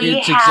daisy.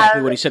 That's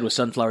exactly what he said was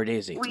sunflower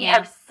daisy. We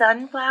have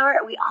sunflower.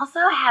 We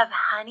also have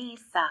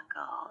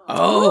honeysuckle.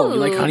 Oh, you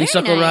like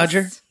honeysuckle, nice.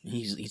 Roger?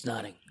 He's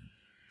nodding.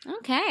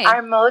 Okay.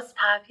 Our most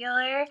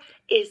popular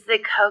is the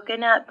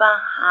coconut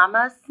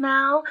Bahama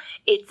smell.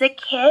 It's a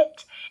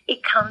kit.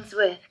 It comes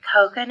with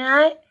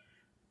coconut,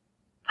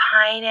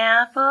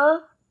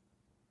 pineapple,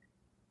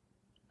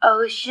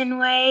 ocean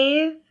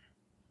wave,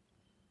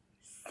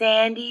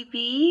 sandy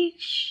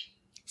beach.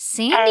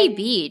 Sandy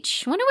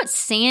beach? I wonder what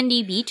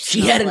sandy beach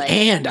She smells had an like.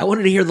 and. I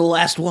wanted to hear the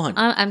last one.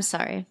 I'm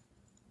sorry.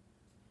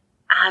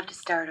 I'll have to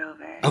start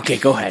over. Okay,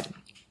 go ahead.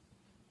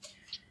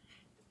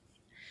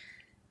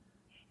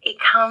 It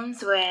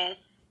comes with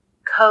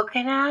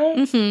coconut.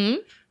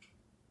 Mm-hmm.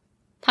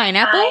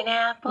 Pineapple?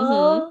 Pineapple.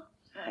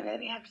 Mm-hmm.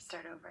 Maybe I have to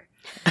start over.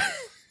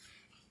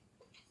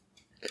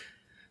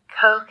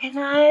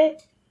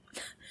 Coconut.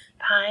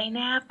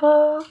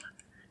 Pineapple.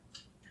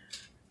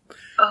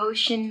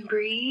 Ocean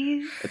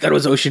breeze. I thought it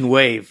was ocean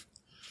wave.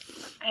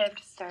 I have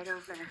to start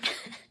over.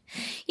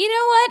 You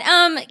know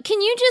what?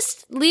 Can you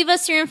just leave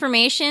us your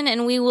information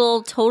and we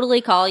will totally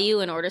call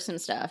you and order some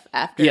stuff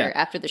after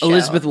the show?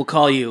 Elizabeth will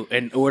call you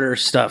and order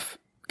stuff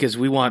because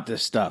we want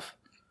this stuff.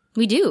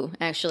 We do,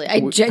 actually. I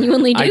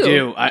genuinely do.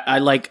 I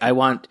do. I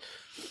want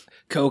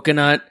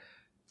coconut,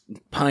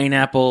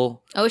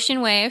 pineapple, ocean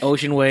wave,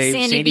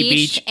 sandy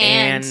beach,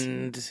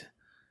 and...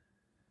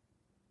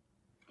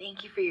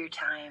 Thank you for your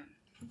time.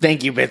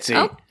 Thank you, Bitsy.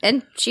 Oh,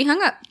 and she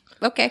hung up.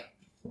 Okay.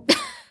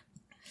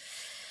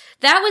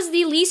 That was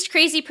the least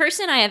crazy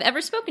person I have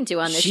ever spoken to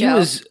on this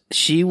show.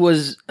 She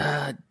was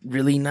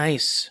really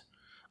nice.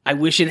 I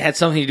wish it had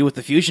something to do with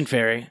the Fusion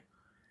Fairy.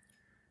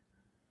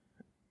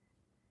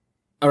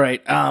 All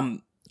right. I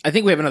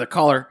think we have another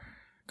caller.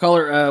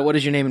 Caller, what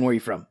is your name and where are you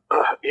from?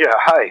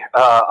 Hi.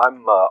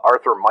 I'm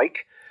Arthur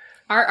Mike.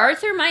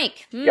 Arthur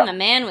Mike. A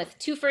man with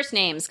 2 first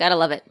names. Gotta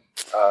love it.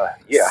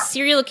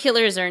 Serial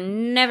killers are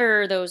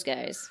never those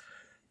guys.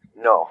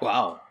 No.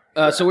 Wow.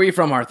 So where are you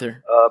from,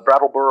 Arthur?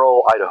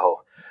 Brattleboro,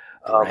 Idaho.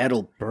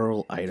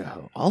 Brattleboro,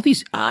 Idaho. All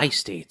these I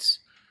states.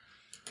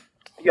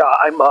 Yeah,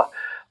 I'm a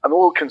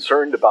little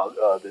concerned about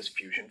this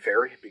Fusion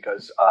Fairy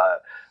because I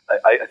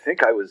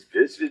think I was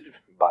visited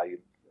by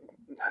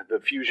the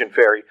Fusion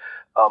Fairy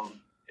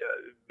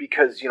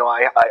because,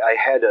 I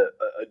had a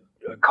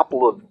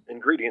couple of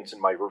ingredients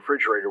in my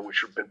refrigerator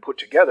which have been put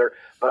together,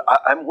 but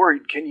I'm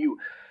worried. Can you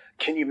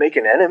make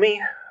an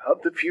enemy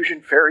of the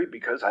Fusion Fairy?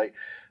 Because I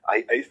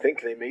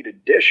think they made a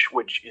dish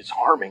which is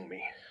harming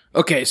me.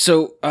 Okay,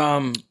 so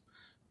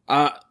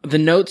the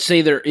notes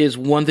say there is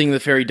one thing the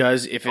fairy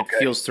does if it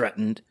feels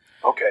threatened.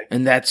 Okay.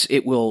 And that's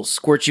it will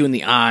squirt you in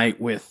the eye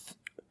with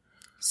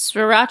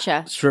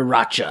Sriracha.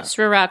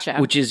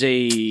 Which is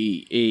a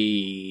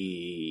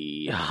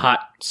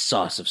hot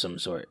sauce of some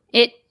sort.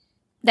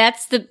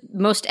 That's the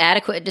most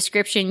adequate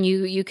description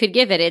you could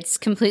give it. It's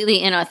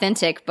completely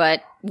inauthentic,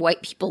 but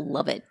white people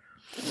love it.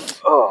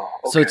 Oh,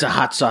 okay. So it's a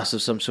hot sauce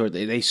of some sort.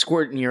 They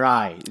squirt in your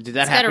eye. Did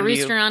that happen to you?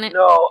 It's got a rooster on it.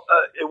 No,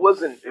 it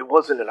wasn't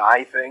an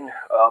eye thing.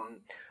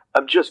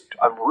 I'm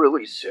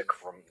really sick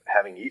from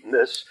having eaten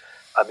this.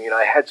 I mean,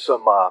 I had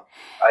some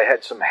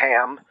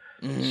ham,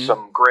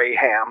 some gray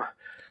ham,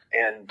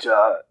 and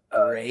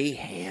gray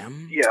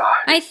ham. Yeah.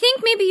 I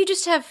think maybe you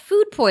just have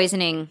food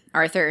poisoning,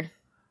 Arthur.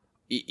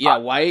 Yeah.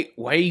 Why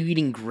are you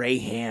eating gray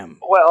ham?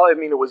 Well, I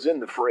mean, it was in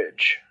the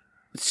fridge.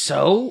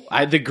 So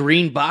the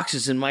green box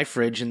is in my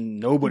fridge, and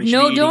nobody should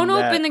be eating don't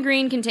that. open the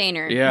green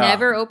container. Yeah.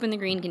 Never open the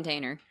green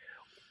container.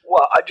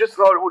 Well, I just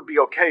thought it would be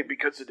okay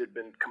because it had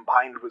been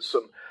combined with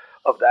some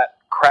of that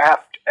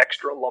Kraft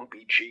extra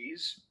lumpy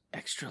cheese.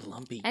 Extra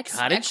lumpy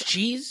cottage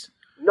cheese?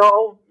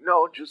 No,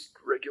 just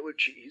regular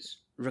cheese.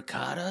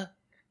 Ricotta?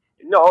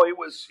 No, it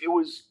was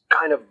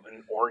kind of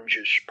an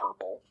orangish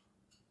purple.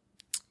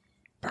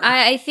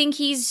 I think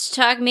he's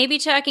maybe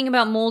talking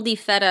about moldy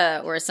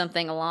feta or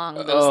something along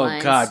those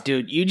lines. Oh God,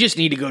 dude, you just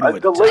need to go to a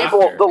the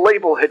doctor. The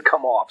label had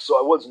come off, so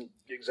I wasn't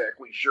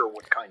exactly sure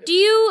what kind of.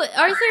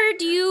 Arthur?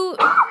 Do you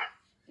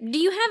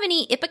have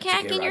any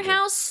ipecac in your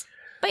house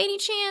by any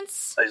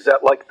chance? Is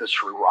that like the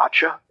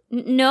sriracha?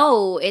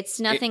 No, it's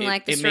nothing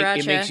like the sriracha.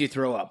 It makes you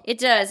throw up. It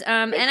does.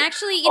 And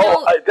actually,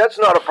 that's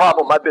not a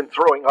problem. I've been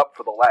throwing up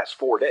for the last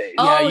 4 days.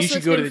 Yeah, you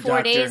should go to the 4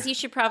 doctor. days. You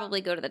should probably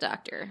go to the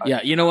doctor.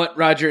 Yeah, you know what,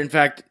 Roger? In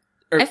fact,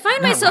 I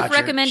find myself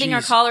recommending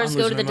our callers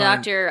go to the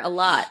doctor a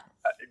lot.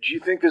 Do you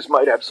think this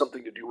might have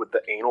something to do with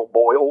the anal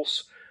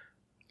boils,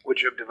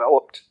 which have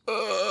developed?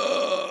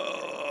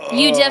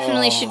 You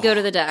definitely should go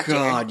to the doctor.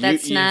 God, in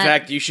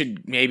fact, you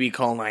should maybe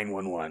call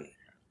 911.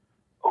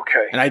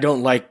 Okay. And I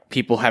don't like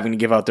people having to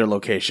give out their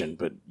location,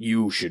 but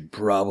you should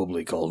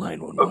probably call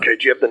 911. Okay,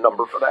 do you have the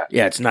number for that?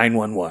 Yeah, it's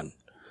 911.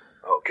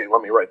 Okay,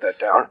 let me write that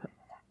down.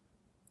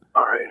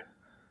 All right.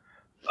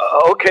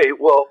 Okay,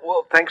 well,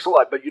 thanks a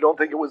lot, but you don't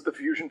think it was the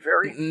Fusion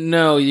Fairy?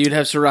 No, you'd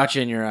have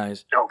sriracha in your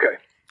eyes. Okay.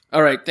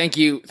 All right, thank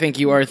you,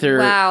 Arthur.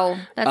 Wow,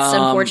 that's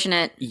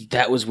unfortunate.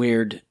 That was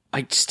weird.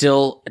 I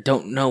still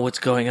don't know what's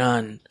going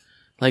on.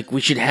 Like, we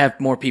should have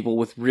more people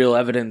with real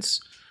evidence,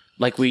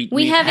 like we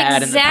have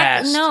had in the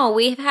past. No,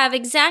 we have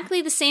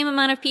exactly the same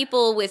amount of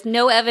people with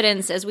no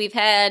evidence as we've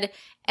had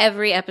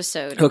every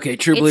episode. Okay,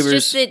 true believers.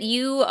 It's just that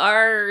you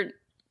are,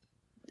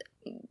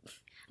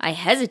 I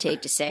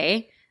hesitate to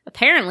say,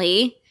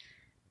 apparently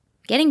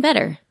getting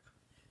better.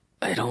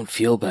 I don't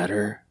feel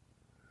better.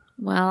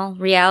 Well,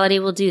 reality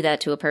will do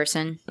that to a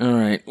person. All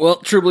right. Well,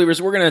 true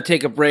believers, we're going to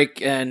take a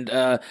break and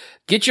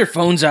get your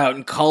phones out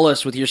and call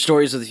us with your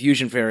stories of the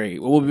Fusion Fairy.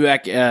 We'll be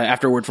back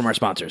after a word from our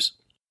sponsors.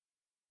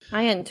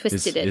 I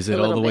untwisted it. Is it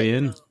all the way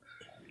in?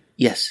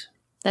 Yes.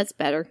 That's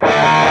better.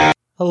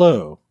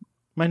 Hello.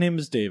 My name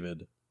is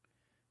David.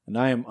 And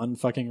I am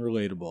unfucking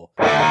relatable.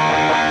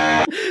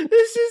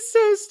 This is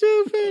so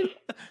stupid.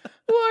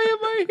 Why am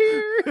I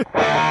here?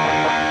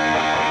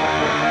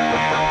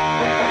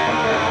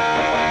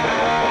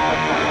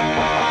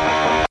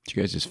 Did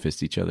you guys just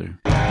fist each other?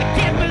 I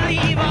can't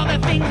believe all the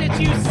things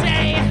that you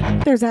say.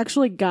 There's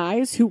actually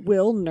guys who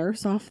will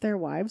nurse off their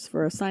wives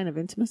for a sign of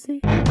intimacy.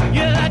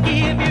 You're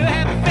lucky if you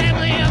have a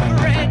family or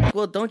friends.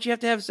 Well, don't you have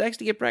to have sex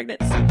to get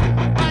pregnant? By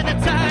the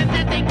time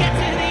that they get to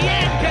the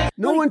end, 'cause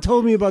no one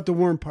told me about the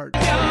worm part.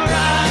 you're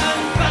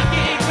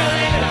unfucking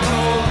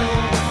relatable.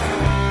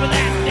 But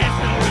that's no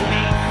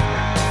relief.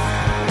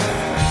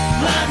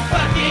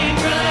 Unfucking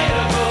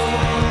relatable.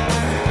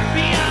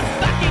 Beyond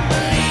fucking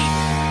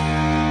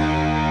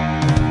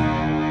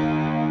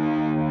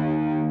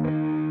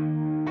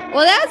belief.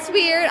 Well, that's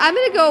weird. I'm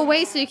going to go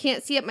away so you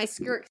can't see up my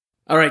skirt.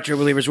 All right, true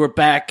believers, we're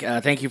back.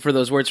 Thank you for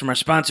those words from our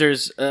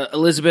sponsors.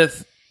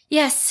 Elizabeth.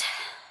 Yes.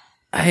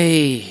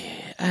 I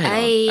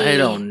I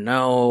don't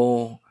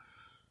know.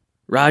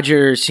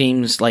 Roger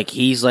seems like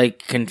he's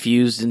like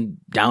confused and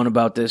down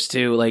about this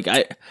too. Like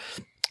I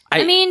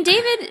mean,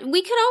 David,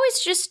 we could always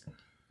just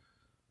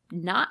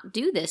not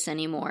do this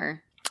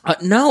anymore.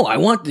 No, I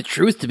want the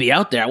truth to be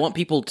out there. I want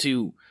people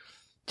to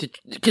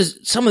because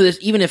some of this,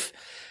 even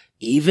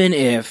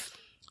if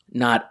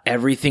not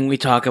everything we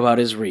talk about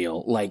is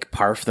real, like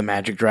Parf the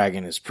Magic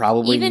Dragon is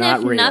probably not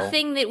real. Even if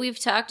nothing that we've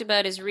talked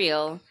about is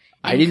real,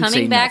 I didn't coming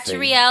say back nothing. to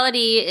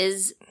reality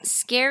is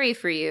scary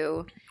for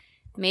you,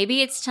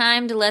 maybe it's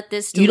time to let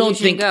this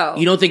delusion go.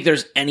 You don't think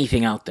there's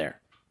anything out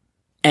there?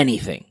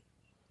 Anything?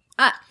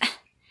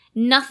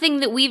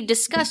 Nothing that we've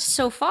discussed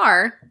so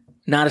far.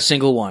 Not a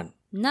single one.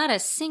 Not a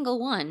single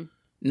one.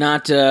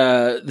 Not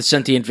the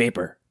sentient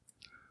vapor.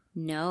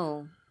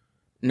 No.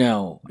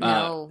 No.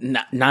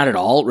 Not at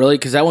all, really?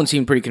 Because that one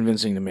seemed pretty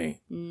convincing to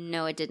me.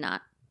 No, it did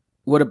not.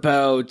 What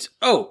about...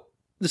 Oh,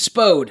 the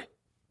Spode.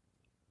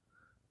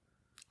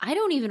 I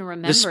don't even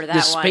remember that one.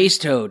 The space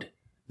toad.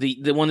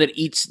 The one that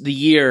eats the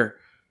year.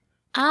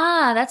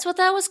 Ah, that's what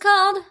that was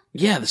called?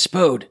 Yeah, the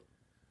Spode.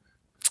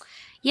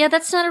 Yeah,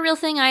 that's not a real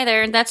thing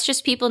either. That's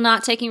just people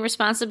not taking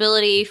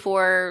responsibility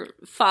for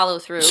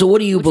follow-through. So what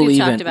do you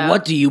believe in? About.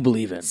 What do you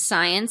believe in?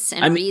 Science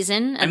and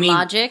reason and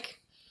logic.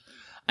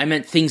 I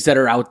meant things that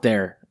are out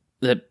there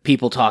that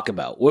people talk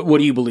about. What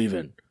do you believe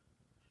in?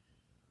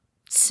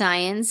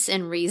 Science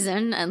and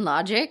reason and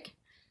logic.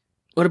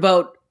 How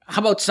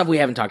about stuff we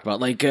haven't talked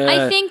about? Like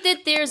I think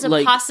that there's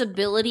a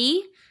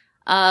possibility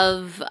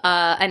of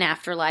an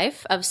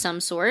afterlife of some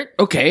sort.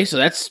 Okay, so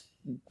that's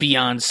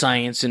beyond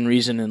science and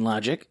reason and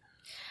logic.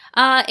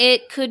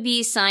 It could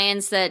be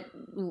science that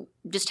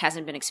just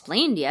hasn't been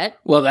explained yet.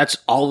 Well, that's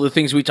all the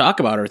things we talk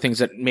about are things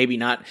that maybe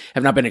have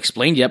not been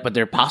explained yet, but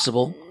they're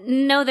possible.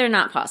 No, they're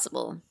not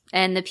possible.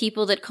 And the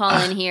people that call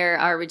in here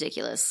are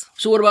ridiculous.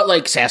 So what about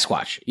like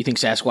Sasquatch? You think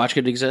Sasquatch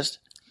could exist?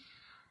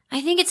 I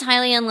think it's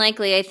highly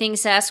unlikely. I think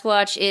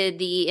Sasquatch,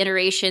 the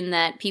iteration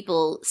that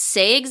people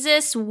say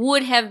exists,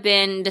 would have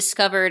been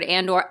discovered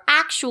and or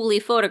actually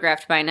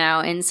photographed by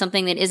now in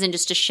something that isn't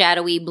just a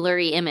shadowy,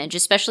 blurry image,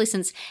 especially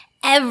since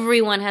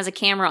everyone has a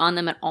camera on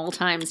them at all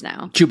times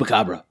now.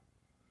 Chupacabra,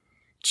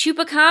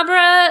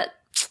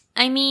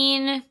 I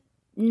mean,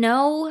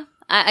 no.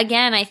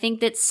 Again, I think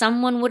that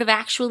someone would have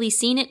actually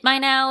seen it by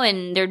now,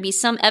 and there'd be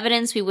some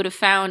evidence. We would have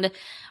found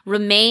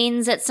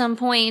remains at some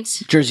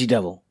point. Jersey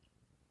Devil.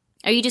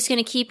 Are you just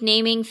going to keep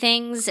naming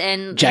things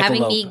and Jackalope.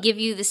 having me give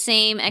you the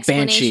same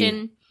explanation?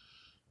 Banshee.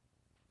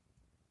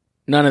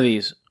 None of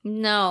these.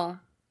 No.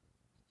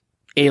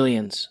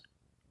 Aliens.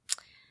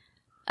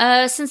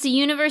 Since the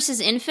universe is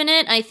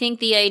infinite, I think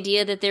the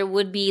idea that there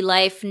would be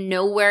life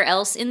nowhere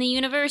else in the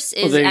universe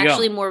is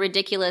actually more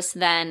ridiculous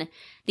than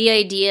the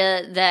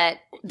idea that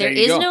there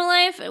is no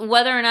life.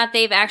 Whether or not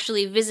they've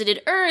actually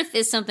visited Earth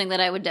is something that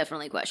I would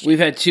definitely question. We've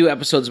had 2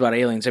 episodes about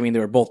aliens. I mean, they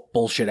were both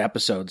bullshit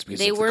episodes because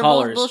they of the were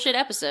callers, both bullshit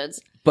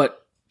episodes.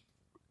 But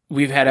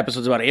we've had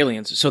episodes about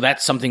aliens, so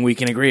that's something we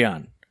can agree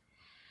on.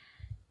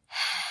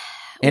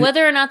 And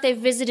whether or not they've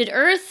visited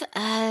Earth,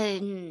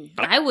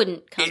 I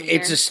wouldn't come here.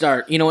 It's a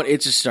start. You know what?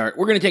 It's a start.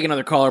 We're going to take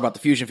another caller about the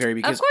fusion fairy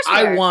because of course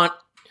I want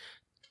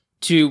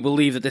to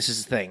believe that this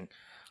is a thing.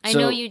 I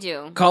know you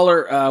do.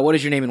 Caller, what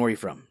is your name and where are you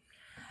from?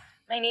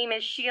 My name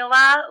is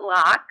Sheila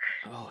Locke.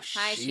 Oh,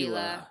 Hi,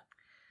 Sheila.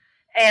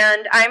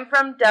 And I'm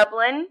from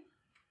Dublin.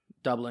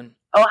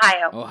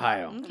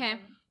 Ohio.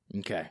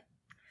 Okay.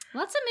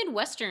 Lots of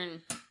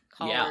Midwestern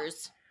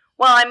callers. Yeah.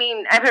 Well, I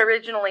mean, I'm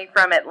originally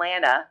from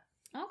Atlanta.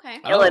 Okay.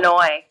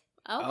 Illinois.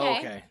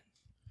 Okay.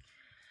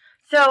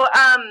 So,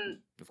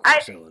 of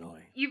course,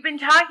 Illinois. You've been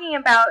talking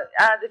about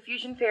the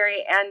fusion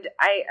fairy, and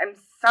I'm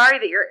sorry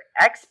that your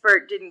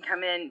expert didn't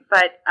come in,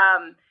 but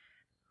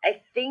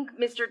I think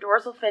Mr.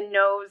 Dorselfin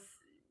knows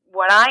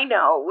what I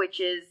know, which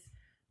is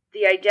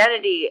the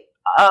identity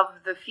of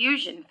the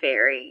fusion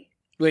fairy.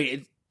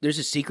 Wait, there's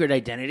a secret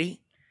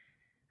identity?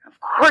 Of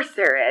course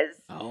there is.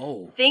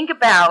 Oh. Think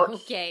about...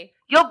 Okay.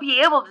 You'll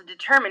be able to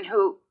determine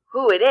who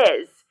it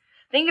is.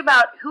 Think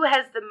about who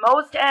has the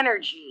most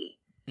energy.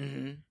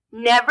 Mm-hmm.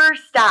 Never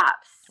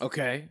stops.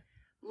 Okay.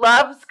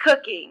 Loves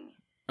cooking.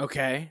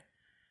 Okay.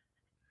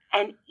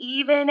 And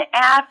even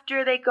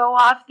after they go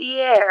off the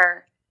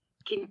air,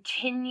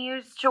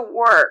 continues to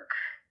work.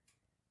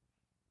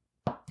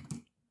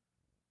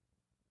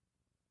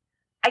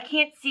 I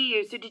can't see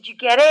you, so did you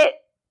get it?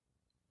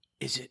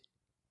 Is it?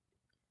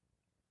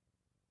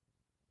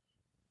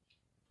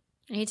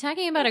 Are you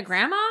talking about a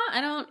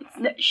grandma?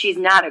 She's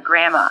not a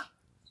grandma.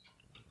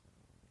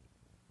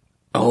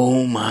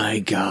 Oh my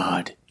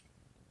God.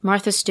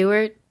 Martha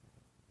Stewart?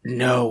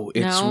 No,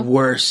 it's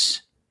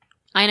worse.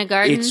 Ina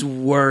Garten? It's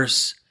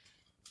worse.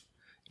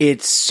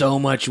 It's so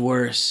much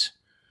worse.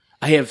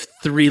 I have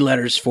 3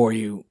 letters for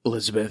you,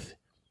 Elizabeth.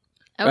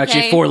 Okay.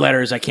 Actually, 4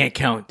 letters. I can't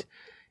count.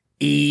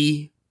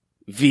 E-V-O-O.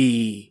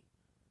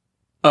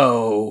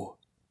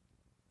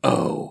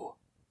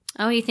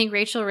 Oh, you think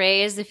Rachel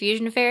Ray is the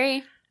fusion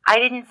fairy? I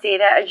didn't say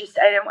that.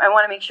 I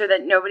want to make sure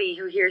that nobody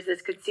who hears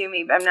this could sue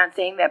me. I'm not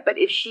saying that. But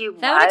if she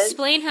that would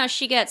explain how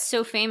she got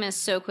so famous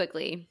so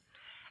quickly.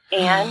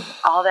 And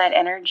all that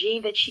energy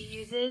that she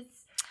uses.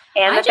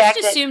 And I just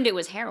assumed it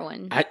was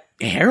heroin.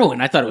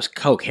 Heroin? I thought it was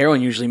coke.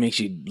 Heroin usually makes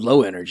you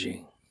low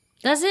energy.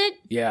 Does it?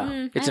 Yeah. It's I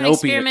an haven't opiate.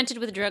 experimented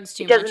with drugs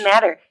too It much. doesn't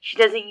matter. She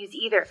doesn't use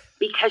either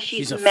because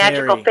she's a a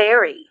magical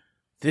fairy.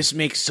 This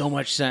makes so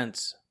much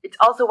sense. It's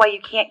also why you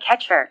can't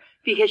catch her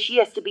because she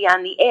has to be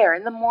on the air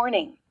in the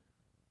morning.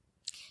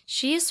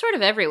 She is sort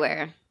of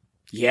everywhere.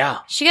 Yeah.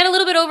 She got a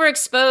little bit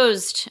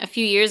overexposed a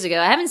few years ago.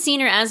 I haven't seen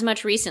her as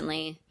much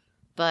recently,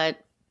 but...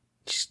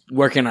 She's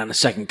working on a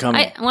second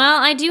coming.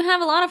 I do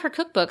have a lot of her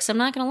cookbooks, I'm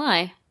not going to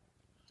lie.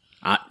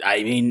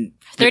 I mean...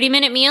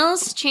 30-minute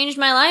meals changed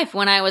my life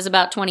when I was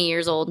about 20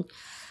 years old.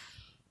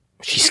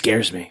 She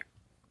scares me.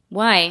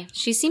 Why?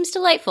 She seems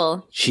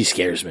delightful. She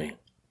scares me.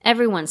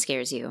 Everyone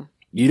scares you.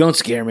 You don't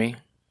scare me.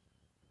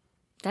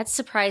 That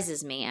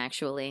surprises me,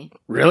 actually.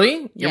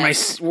 Really?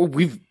 Yes.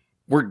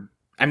 We're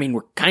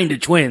kind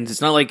of twins.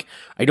 It's not like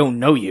I don't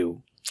know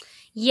you.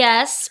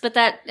 Yes, but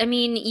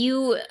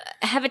you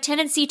have a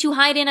tendency to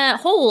hide in a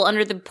hole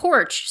under the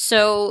porch,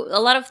 so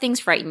a lot of things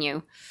frighten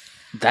you.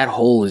 That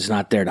hole is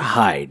not there to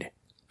hide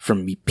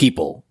from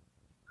people.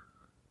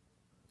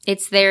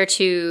 It's there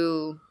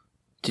to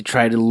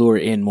try to lure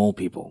in mole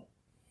people.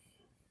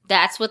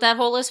 That's what that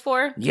hole is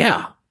for?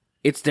 Yeah.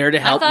 It's there to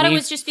help me. I thought it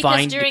was just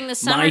because during the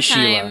Sheila.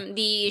 summertime,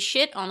 the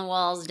shit on the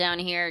walls down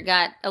here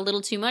got a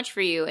little too much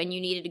for you and you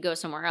needed to go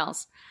somewhere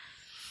else.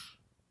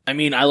 I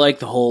mean, I like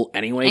the hole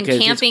anyway And because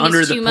it's camping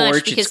under is the too porch.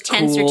 much because it's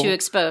tents cool. are too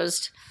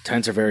exposed.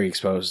 Tents are very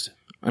exposed.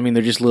 I mean,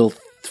 they're just little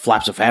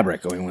flaps of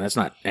fabric going on. That's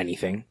not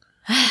anything.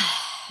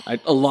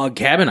 A log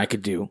cabin I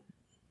could do.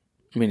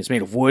 I mean, it's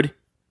made of wood.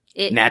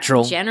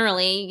 Natural.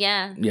 Generally,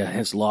 yeah. Yeah,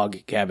 hence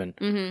log cabin.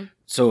 Mm-hmm.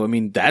 So, I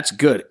mean, that's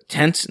good.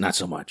 Tents, not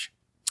so much.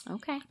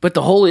 Okay. But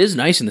the hole is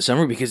nice in the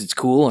summer because it's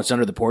cool. It's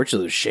under the porch, so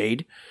there's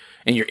shade.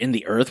 And you're in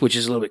the earth, which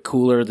is a little bit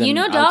cooler than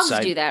dogs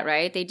outside. do that,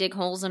 right? They dig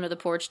holes under the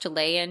porch to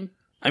lay in.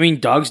 I mean,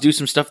 dogs do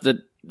some stuff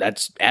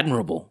that's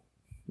admirable.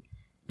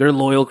 They're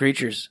loyal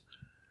creatures.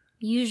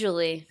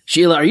 Usually.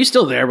 Sheila, are you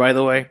still there, by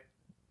the way?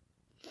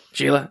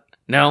 Sheila?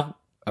 No?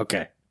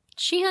 Okay.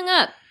 She hung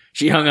up.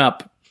 She hung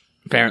up,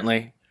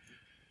 apparently.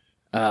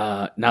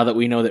 Now that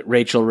we know that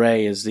Rachel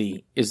Ray is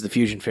the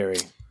fusion fairy.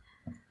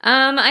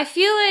 I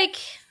feel like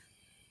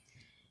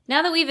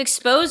now that we've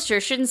exposed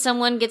her, shouldn't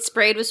someone get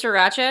sprayed with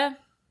sriracha?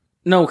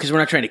 No, because we're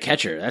not trying to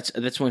catch her.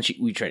 That's when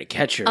we try to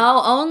catch her.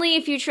 Oh, only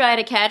if you try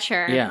to catch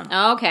her. Yeah.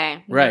 Oh,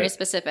 okay. Right. Very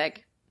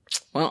specific.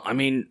 Well, I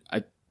mean,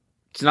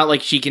 it's not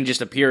like she can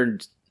just appear.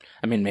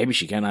 I mean, maybe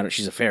she can.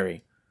 She's a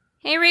fairy.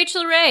 Hey,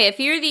 Rachel Ray, if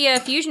you're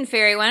the fusion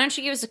fairy, why don't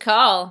you give us a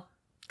call?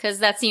 Because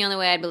that's the only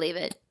way I'd believe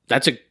it.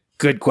 That's a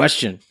good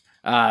question.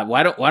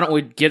 Why don't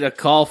we get a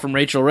call from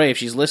Rachel Ray if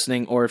she's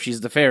listening or if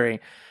she's the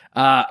fairy?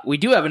 We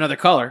do have another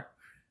caller.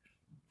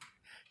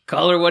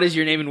 Caller, what is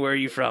your name and where are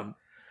you from?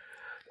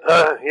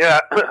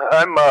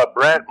 I'm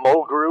Brant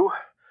Mulgrew.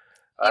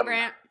 Hey,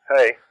 Brant.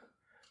 Hey,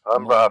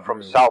 I'm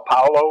from Sao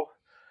Paulo,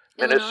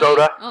 Minnesota.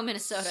 Illinois? Oh,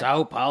 Minnesota.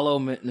 Sao Paulo,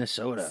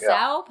 Minnesota.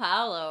 Sao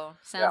Paulo.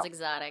 Sounds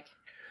exotic.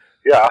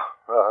 Yeah,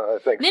 I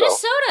think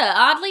Minnesota,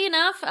 oddly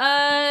enough,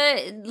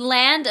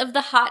 land of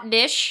the hot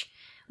dish,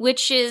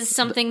 which is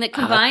something that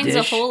combines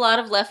a whole lot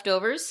of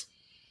leftovers.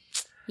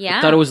 Yeah.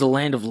 I thought it was the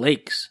land of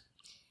lakes.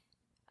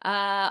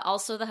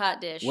 Also the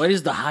hot dish. What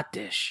is the hot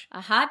dish? A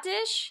hot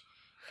dish?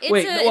 It's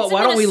Wait,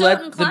 why don't we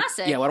let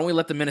classic. why don't we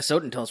let the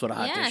Minnesotan tell us what a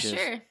hot dish is? Yeah,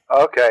 sure.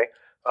 Okay.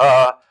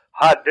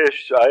 Hot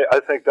dish,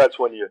 I think that's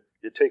when you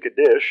take a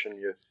dish and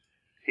you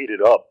heat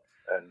it up,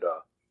 and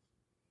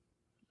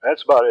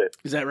that's about it.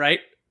 Is that right?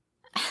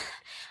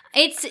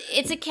 It's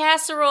a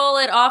casserole.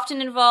 It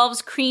often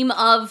involves cream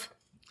of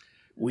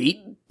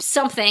wheat,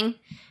 something.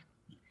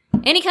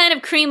 Any kind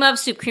of cream of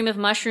soup, cream of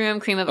mushroom,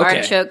 cream of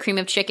artichoke, cream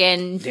of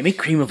chicken. They make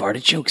cream of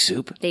artichoke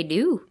soup? They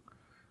do.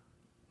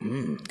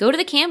 Go to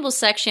the Campbell's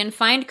section,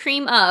 find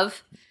cream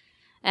of,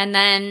 and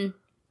then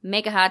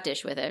make a hot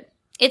dish with it.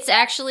 It's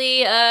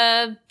actually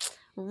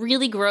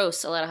really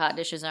gross, a lot of hot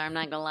dishes are, I'm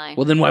not gonna lie.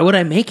 Well, then why would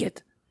I make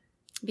it?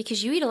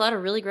 Because you eat a lot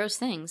of really gross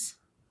things.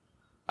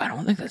 I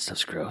don't think that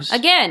stuff's gross.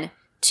 Again,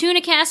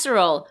 tuna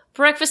casserole,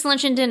 breakfast,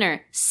 lunch, and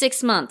dinner,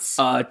 6 months.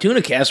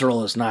 Tuna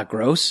casserole is not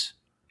gross.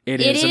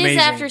 It is amazing.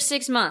 After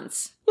 6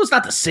 months. Well, it's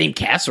not the same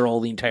casserole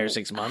the entire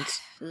 6 months.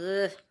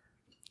 Ugh.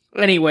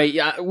 Anyway,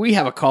 we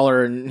have a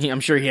caller, and I'm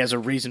sure he has a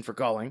reason for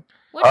calling.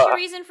 What's your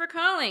reason for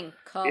calling,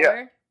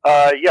 caller?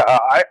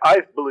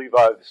 I believe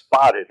I've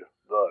spotted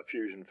the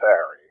fusion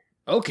fairy.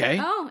 Okay.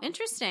 Oh,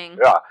 interesting.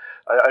 Yeah,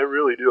 I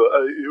really do.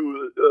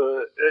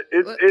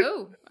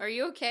 Are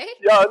you okay?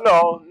 Yeah,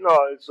 no,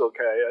 it's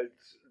okay.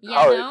 It's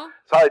how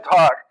I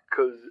talk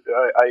because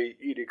I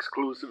eat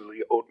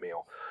exclusively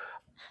oatmeal.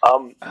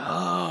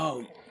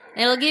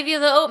 It'll give you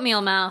the oatmeal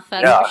mouth,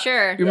 that's for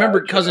sure. You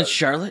remember Cousin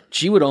Charlotte?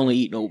 She would only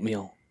eat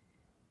oatmeal.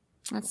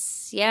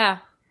 Yeah.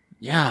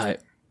 Yeah.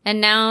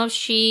 And now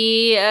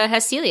she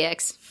has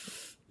celiacs.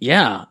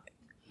 Yeah.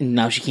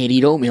 Now she can't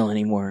eat oatmeal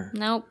anymore.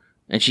 Nope.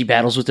 And she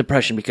battles with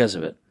depression because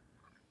of it.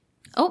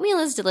 Oatmeal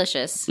is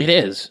delicious. It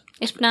is.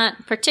 If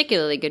not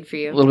particularly good for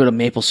you. A little bit of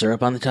maple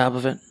syrup on the top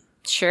of it.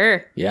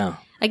 Sure. Yeah.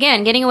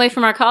 Again, getting away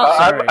from our call.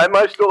 Am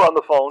I still on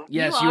the phone?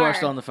 Yes, you are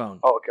still on the phone.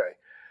 Oh, okay.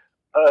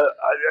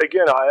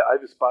 I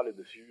just spotted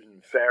the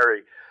Fusion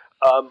Fairy.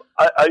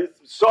 I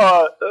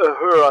saw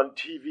her on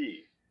TV.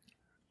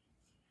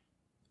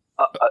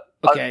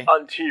 Okay.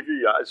 On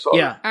TV, I saw.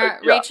 Yeah. her.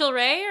 Rachel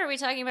Ray? Are we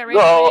talking about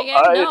Rachel Ray again?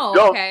 I No.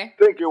 don't Okay.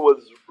 think it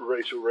was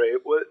Rachel Ray.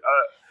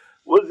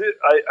 Was it?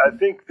 I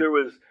think there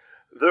was.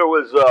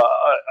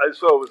 I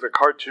saw it was a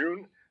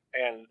cartoon,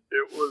 and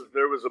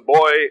there was a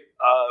boy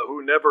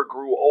who never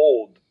grew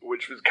old,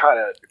 which was kind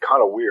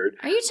of weird.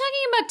 Are you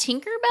talking about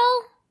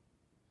Tinkerbell?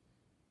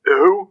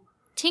 Who?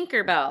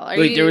 Tinkerbell. Are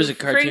Wait, you there was a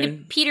referring cartoon?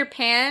 to Peter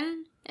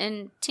Pan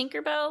and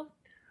Tinkerbell?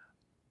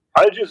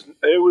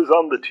 It was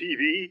on the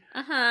TV,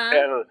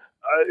 and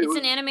It's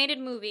an animated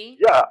movie.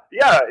 Yeah,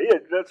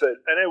 that's it.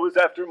 And it was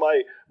after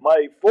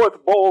my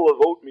fourth bowl of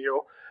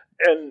oatmeal,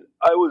 and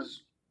I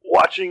was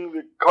watching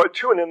the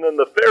cartoon, and then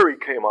the fairy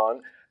came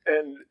on,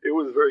 and it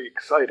was very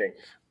exciting.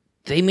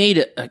 They made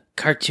a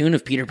cartoon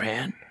of Peter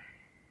Pan?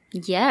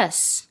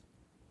 Yes.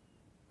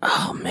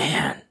 Oh,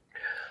 man.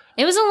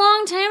 It was a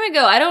long time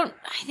ago. I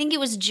think it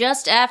was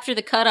just after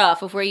the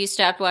cutoff of where you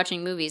stopped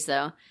watching movies,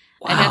 though.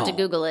 Wow. I'd have to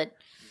Google it.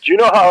 Do you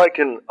know how I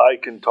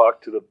can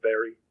talk to the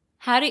fairy?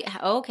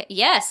 Okay,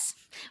 yes.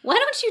 Why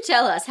don't you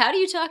tell us? How do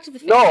you talk to the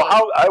fairy? No,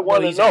 I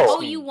want to know.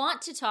 Oh, you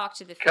want to talk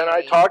to the fairy. Can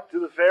I talk to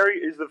the fairy?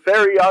 Is the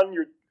fairy on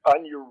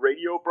your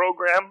radio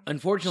program?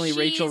 Unfortunately,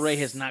 Rachel Ray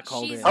has not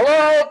called in.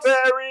 Hello,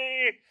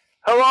 fairy.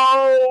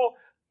 Hello.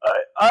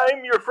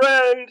 I'm your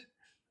friend.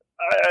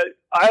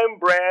 I'm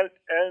Brant,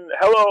 and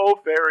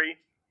hello, fairy.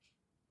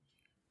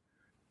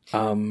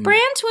 Brant,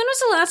 when was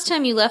the last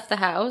time you left the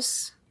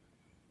house?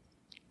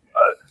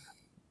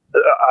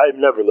 I've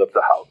never left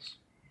the house.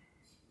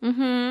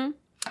 Mm-hmm.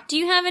 Do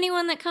you have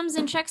anyone that comes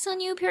and checks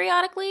on you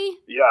periodically?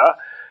 Yeah,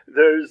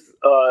 there's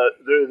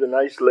a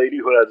nice lady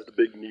who has the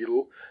big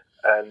needle,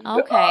 and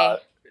okay.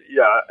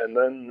 And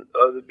then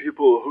the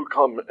people who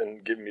come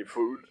and give me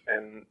food,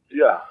 and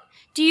yeah.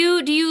 Do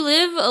you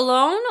live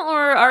alone,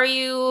 or are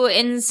you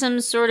in some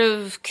sort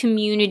of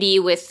community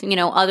with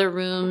other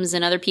rooms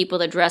and other people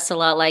that dress a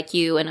lot like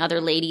you and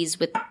other ladies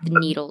with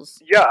needles?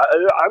 Yeah,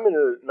 I'm in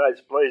a nice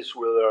place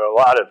where there are a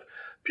lot of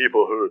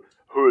people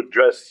who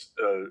dress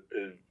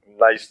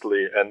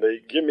nicely, and they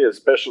give me a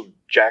special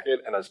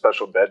jacket and a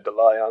special bed to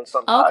lie on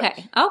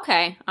sometimes.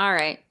 Okay, all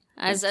right.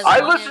 I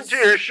listen to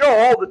your show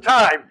all the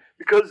time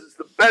because it's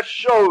the best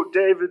show,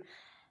 David.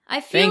 I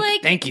feel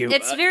thank you.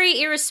 It's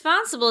very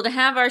irresponsible to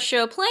have our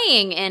show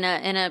playing in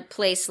a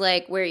place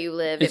like where you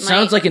live. It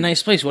sounds like a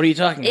nice place. What are you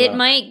talking about? It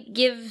might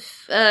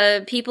give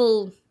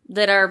people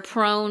that are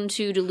prone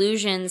to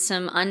delusion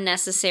some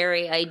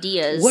unnecessary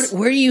ideas.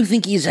 Where do you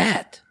think he's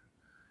at?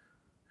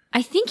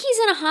 I think he's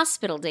in a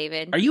hospital,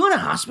 David. Are you in a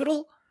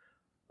hospital?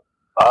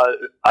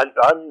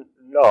 I'm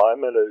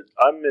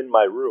in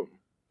my room.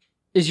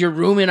 Is your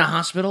room in a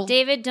hospital?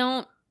 David,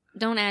 don't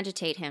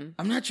agitate him.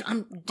 I'm not. I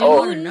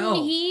want to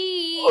know.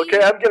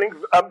 Okay,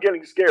 I'm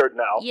getting scared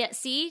now. Yeah,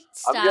 see,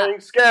 stop. I'm getting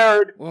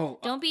scared. Whoa.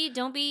 Don't be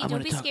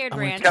scared,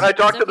 Brand. Can I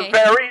talk to the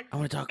fairy? I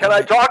want to talk. Can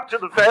I talk to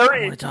the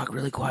fairy? I want to talk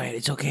really quiet.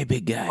 It's okay,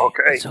 big guy.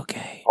 Okay. It's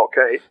okay.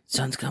 Okay.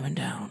 Sun's coming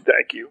down.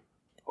 Thank you.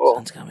 Oh.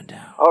 Sun's coming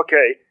down.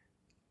 Okay.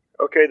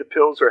 Okay, the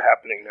pills are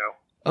happening now.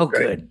 Oh, okay.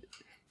 Good.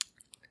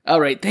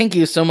 All right. Thank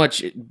you so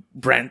much,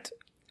 Brent.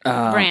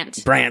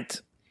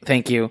 Brant.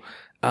 Thank you.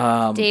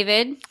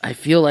 David, I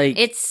feel like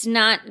it's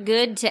not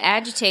good to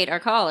agitate our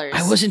callers.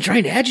 I wasn't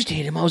trying to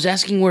agitate him. I was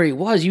asking where he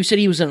was. You said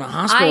he was in a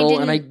hospital,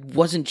 and I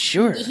wasn't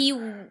sure.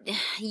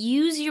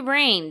 Use your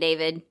brain,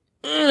 David.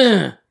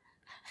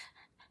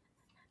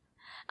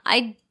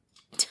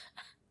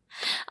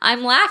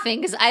 I'm laughing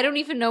because I don't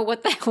even know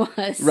what that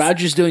was.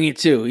 Roger's doing it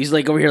too. He's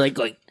like over here, like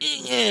going.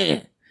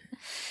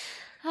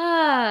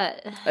 I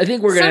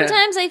think we're gonna.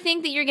 Sometimes I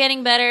think that you're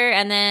getting better,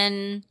 and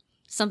then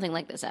something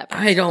like this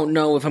happens. I don't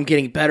know if I'm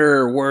getting better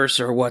or worse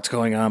or what's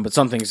going on, but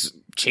something's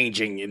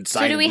changing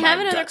inside. So do we have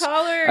another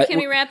caller, or can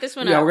we wrap this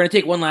one up? Yeah, we're gonna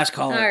take one last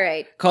caller. All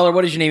right, caller.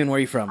 What is your name and where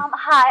are you from?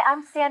 Hi,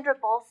 I'm Sandra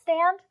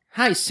Bullstand.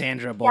 Hi,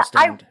 Sandra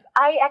Bullstand. Yeah,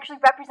 I actually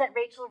represent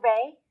Rachel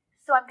Ray.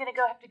 So I'm going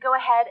to have to go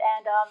ahead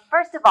and,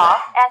 first of all,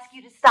 ask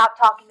you to stop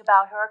talking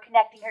about her,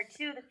 connecting her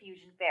to the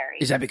Fusion Fairy.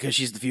 Is that because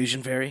she's the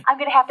Fusion Fairy? I'm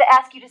going to have to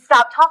ask you to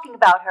stop talking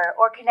about her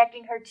or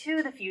connecting her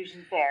to the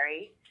Fusion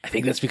Fairy. I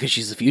think that's because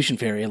she's the Fusion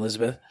Fairy,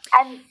 Elizabeth.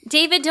 And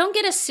David, don't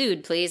get us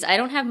sued, please. I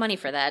don't have money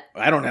for that.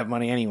 I don't have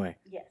money anyway.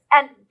 Yes.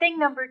 And thing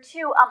number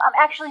 2, I'm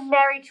actually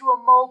married to a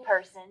mole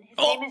person. His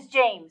name is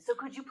James. So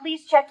could you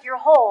please check your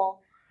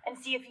hole and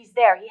see if he's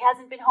there? He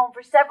hasn't been home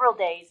for several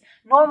days.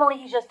 Normally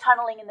he's just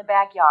tunneling in the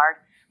backyard.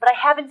 But I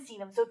haven't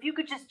seen him, so if you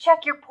could just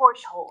check your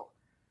porch hole.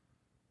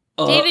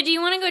 David, do you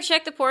want to go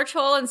check the porch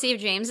hole and see if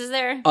James is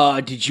there?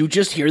 Did you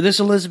just hear this,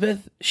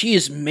 Elizabeth? She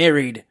is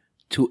married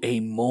to a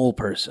mole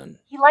person.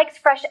 He likes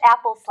fresh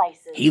apple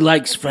slices. He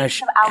likes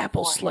fresh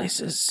apple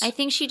slices. I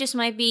think she just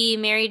might be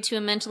married to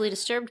a mentally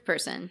disturbed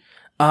person.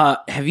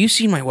 Have you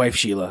seen my wife,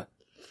 Sheila?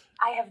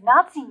 I have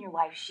not seen your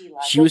wife, Sheila.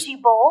 She Does was- she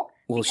bowl?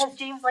 Well, Because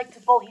James likes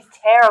to bowl. He's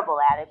terrible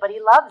at it, but he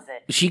loves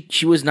it.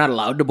 She was not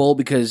allowed to bowl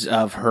because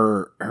of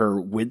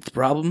her width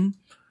problem.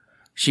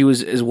 She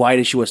was as wide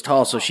as she was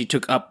tall, so she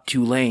took up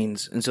 2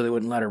 lanes, and so they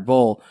wouldn't let her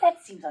bowl.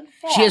 That seems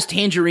unfair. She has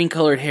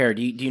tangerine-colored hair.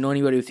 Do you know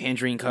anybody with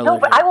tangerine-colored No,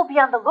 but hair? I will be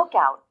on the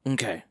lookout.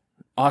 Okay.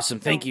 Awesome.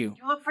 Thank you.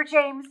 You look for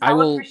James. I I'll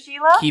will look for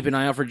Sheila. keep an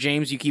eye out for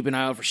James. You keep an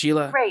eye out for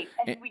Sheila. Great.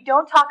 And we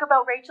don't talk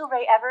about Rachel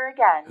Ray ever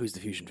again. Who's the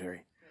fusion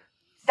fairy?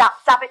 Stop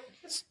it.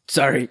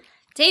 Sorry.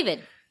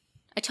 David,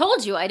 I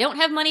told you I don't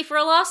have money for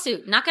a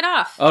lawsuit. Knock it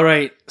off. All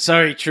right.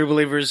 Sorry, true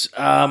believers.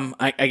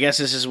 I guess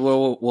this is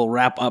where we'll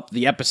wrap up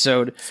the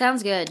episode.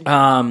 Sounds good.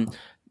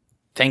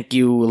 Thank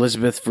you,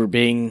 Elizabeth, for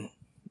being...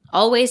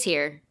 Always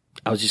here.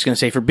 I was just going to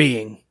say for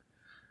being.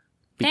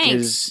 Because,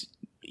 Thanks.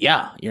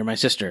 yeah, you're my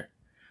sister.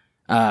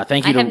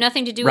 Thank you I to have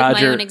nothing to do Roger.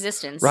 with my own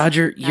existence.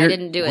 Roger, I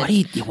didn't do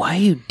it. Why are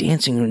you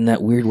dancing in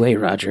that weird way,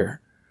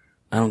 Roger?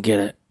 I don't get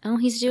it. Oh,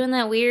 he's doing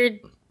that weird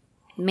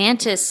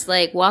mantis,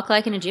 like, walk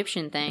like an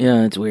Egyptian thing.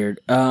 Yeah, it's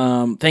weird.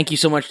 Thank you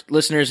so much,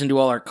 listeners, and to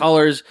all our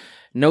callers.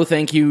 No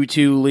thank you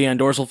to Leon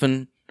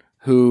Dorselfin,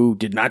 who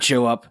did not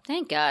show up.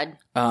 Thank God.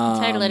 I'm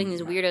tired of letting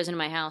these weirdos into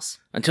my house.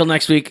 Until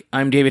next week,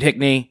 I'm David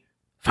Hickney.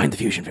 Find the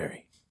Fusion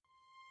Fairy.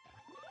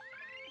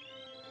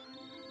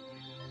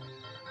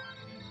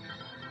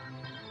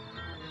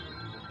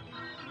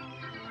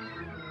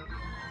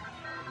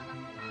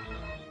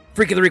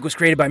 Freak of the Week was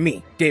created by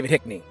me, David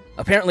Hickney.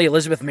 Apparently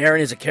Elizabeth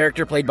Marin is a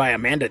character played by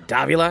Amanda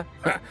Davila?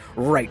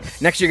 Right.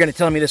 Next you're going to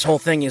tell me this whole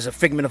thing is a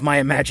figment of my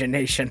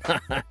imagination.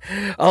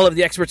 All of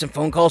the experts and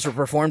phone calls were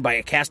performed by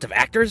a cast of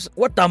actors?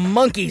 What the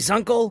monkeys,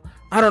 uncle?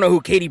 I don't know who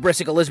Katie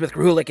Brissick, Elizabeth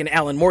Grulik, and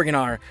Alan Morgan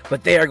are,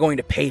 but they are going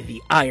to pay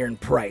the iron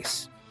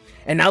price.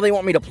 And now they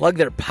want me to plug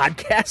their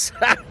podcasts?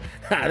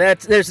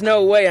 There's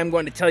no way I'm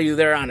going to tell you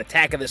they're on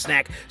Attack of the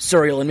Snack,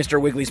 Suriel, and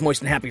Mr. Wiggly's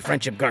Moist and Happy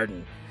Friendship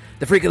Garden.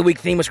 The Freak of the Week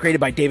theme was created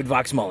by David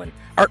Vox Mullen.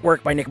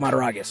 Artwork by Nick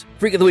Mataragas.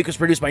 Freak of the Week was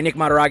produced by Nick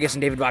Mataragas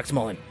and David Vox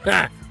Mullen.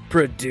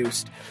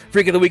 Produced.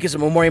 Freak of the Week is a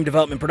Memoriam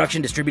Development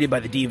production distributed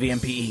by the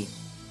DVMPE.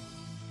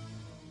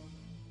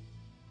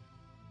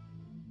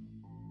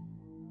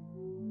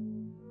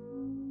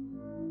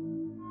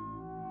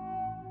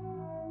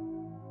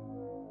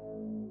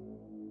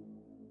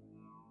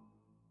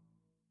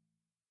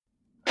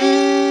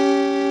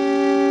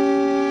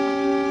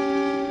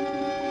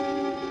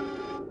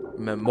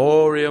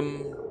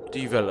 Memoriam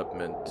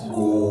Development.